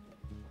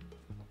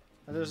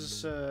 And this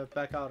is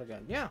back out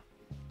again. Yeah.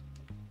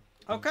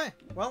 Okay,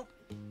 well.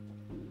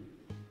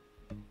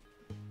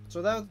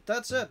 So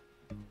that's it.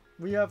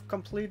 We have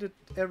completed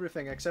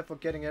everything except for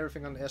getting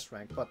everything on S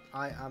rank, but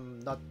I am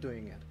not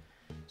doing it.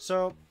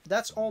 So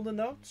that's all the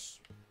notes.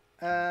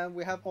 And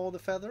we have all the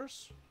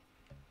feathers.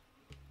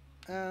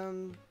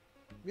 And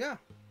yeah.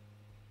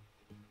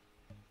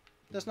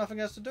 There's nothing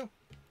else to do.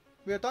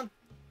 We are done.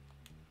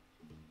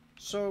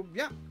 So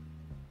yeah.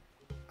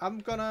 I'm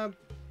gonna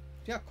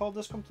call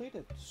this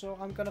completed. So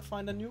I'm gonna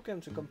find a new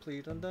game to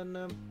complete, and then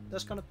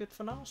that's gonna be it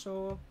for now.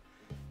 So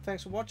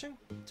thanks for watching.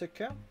 Take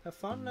care, have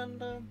fun,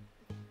 and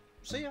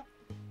see ya.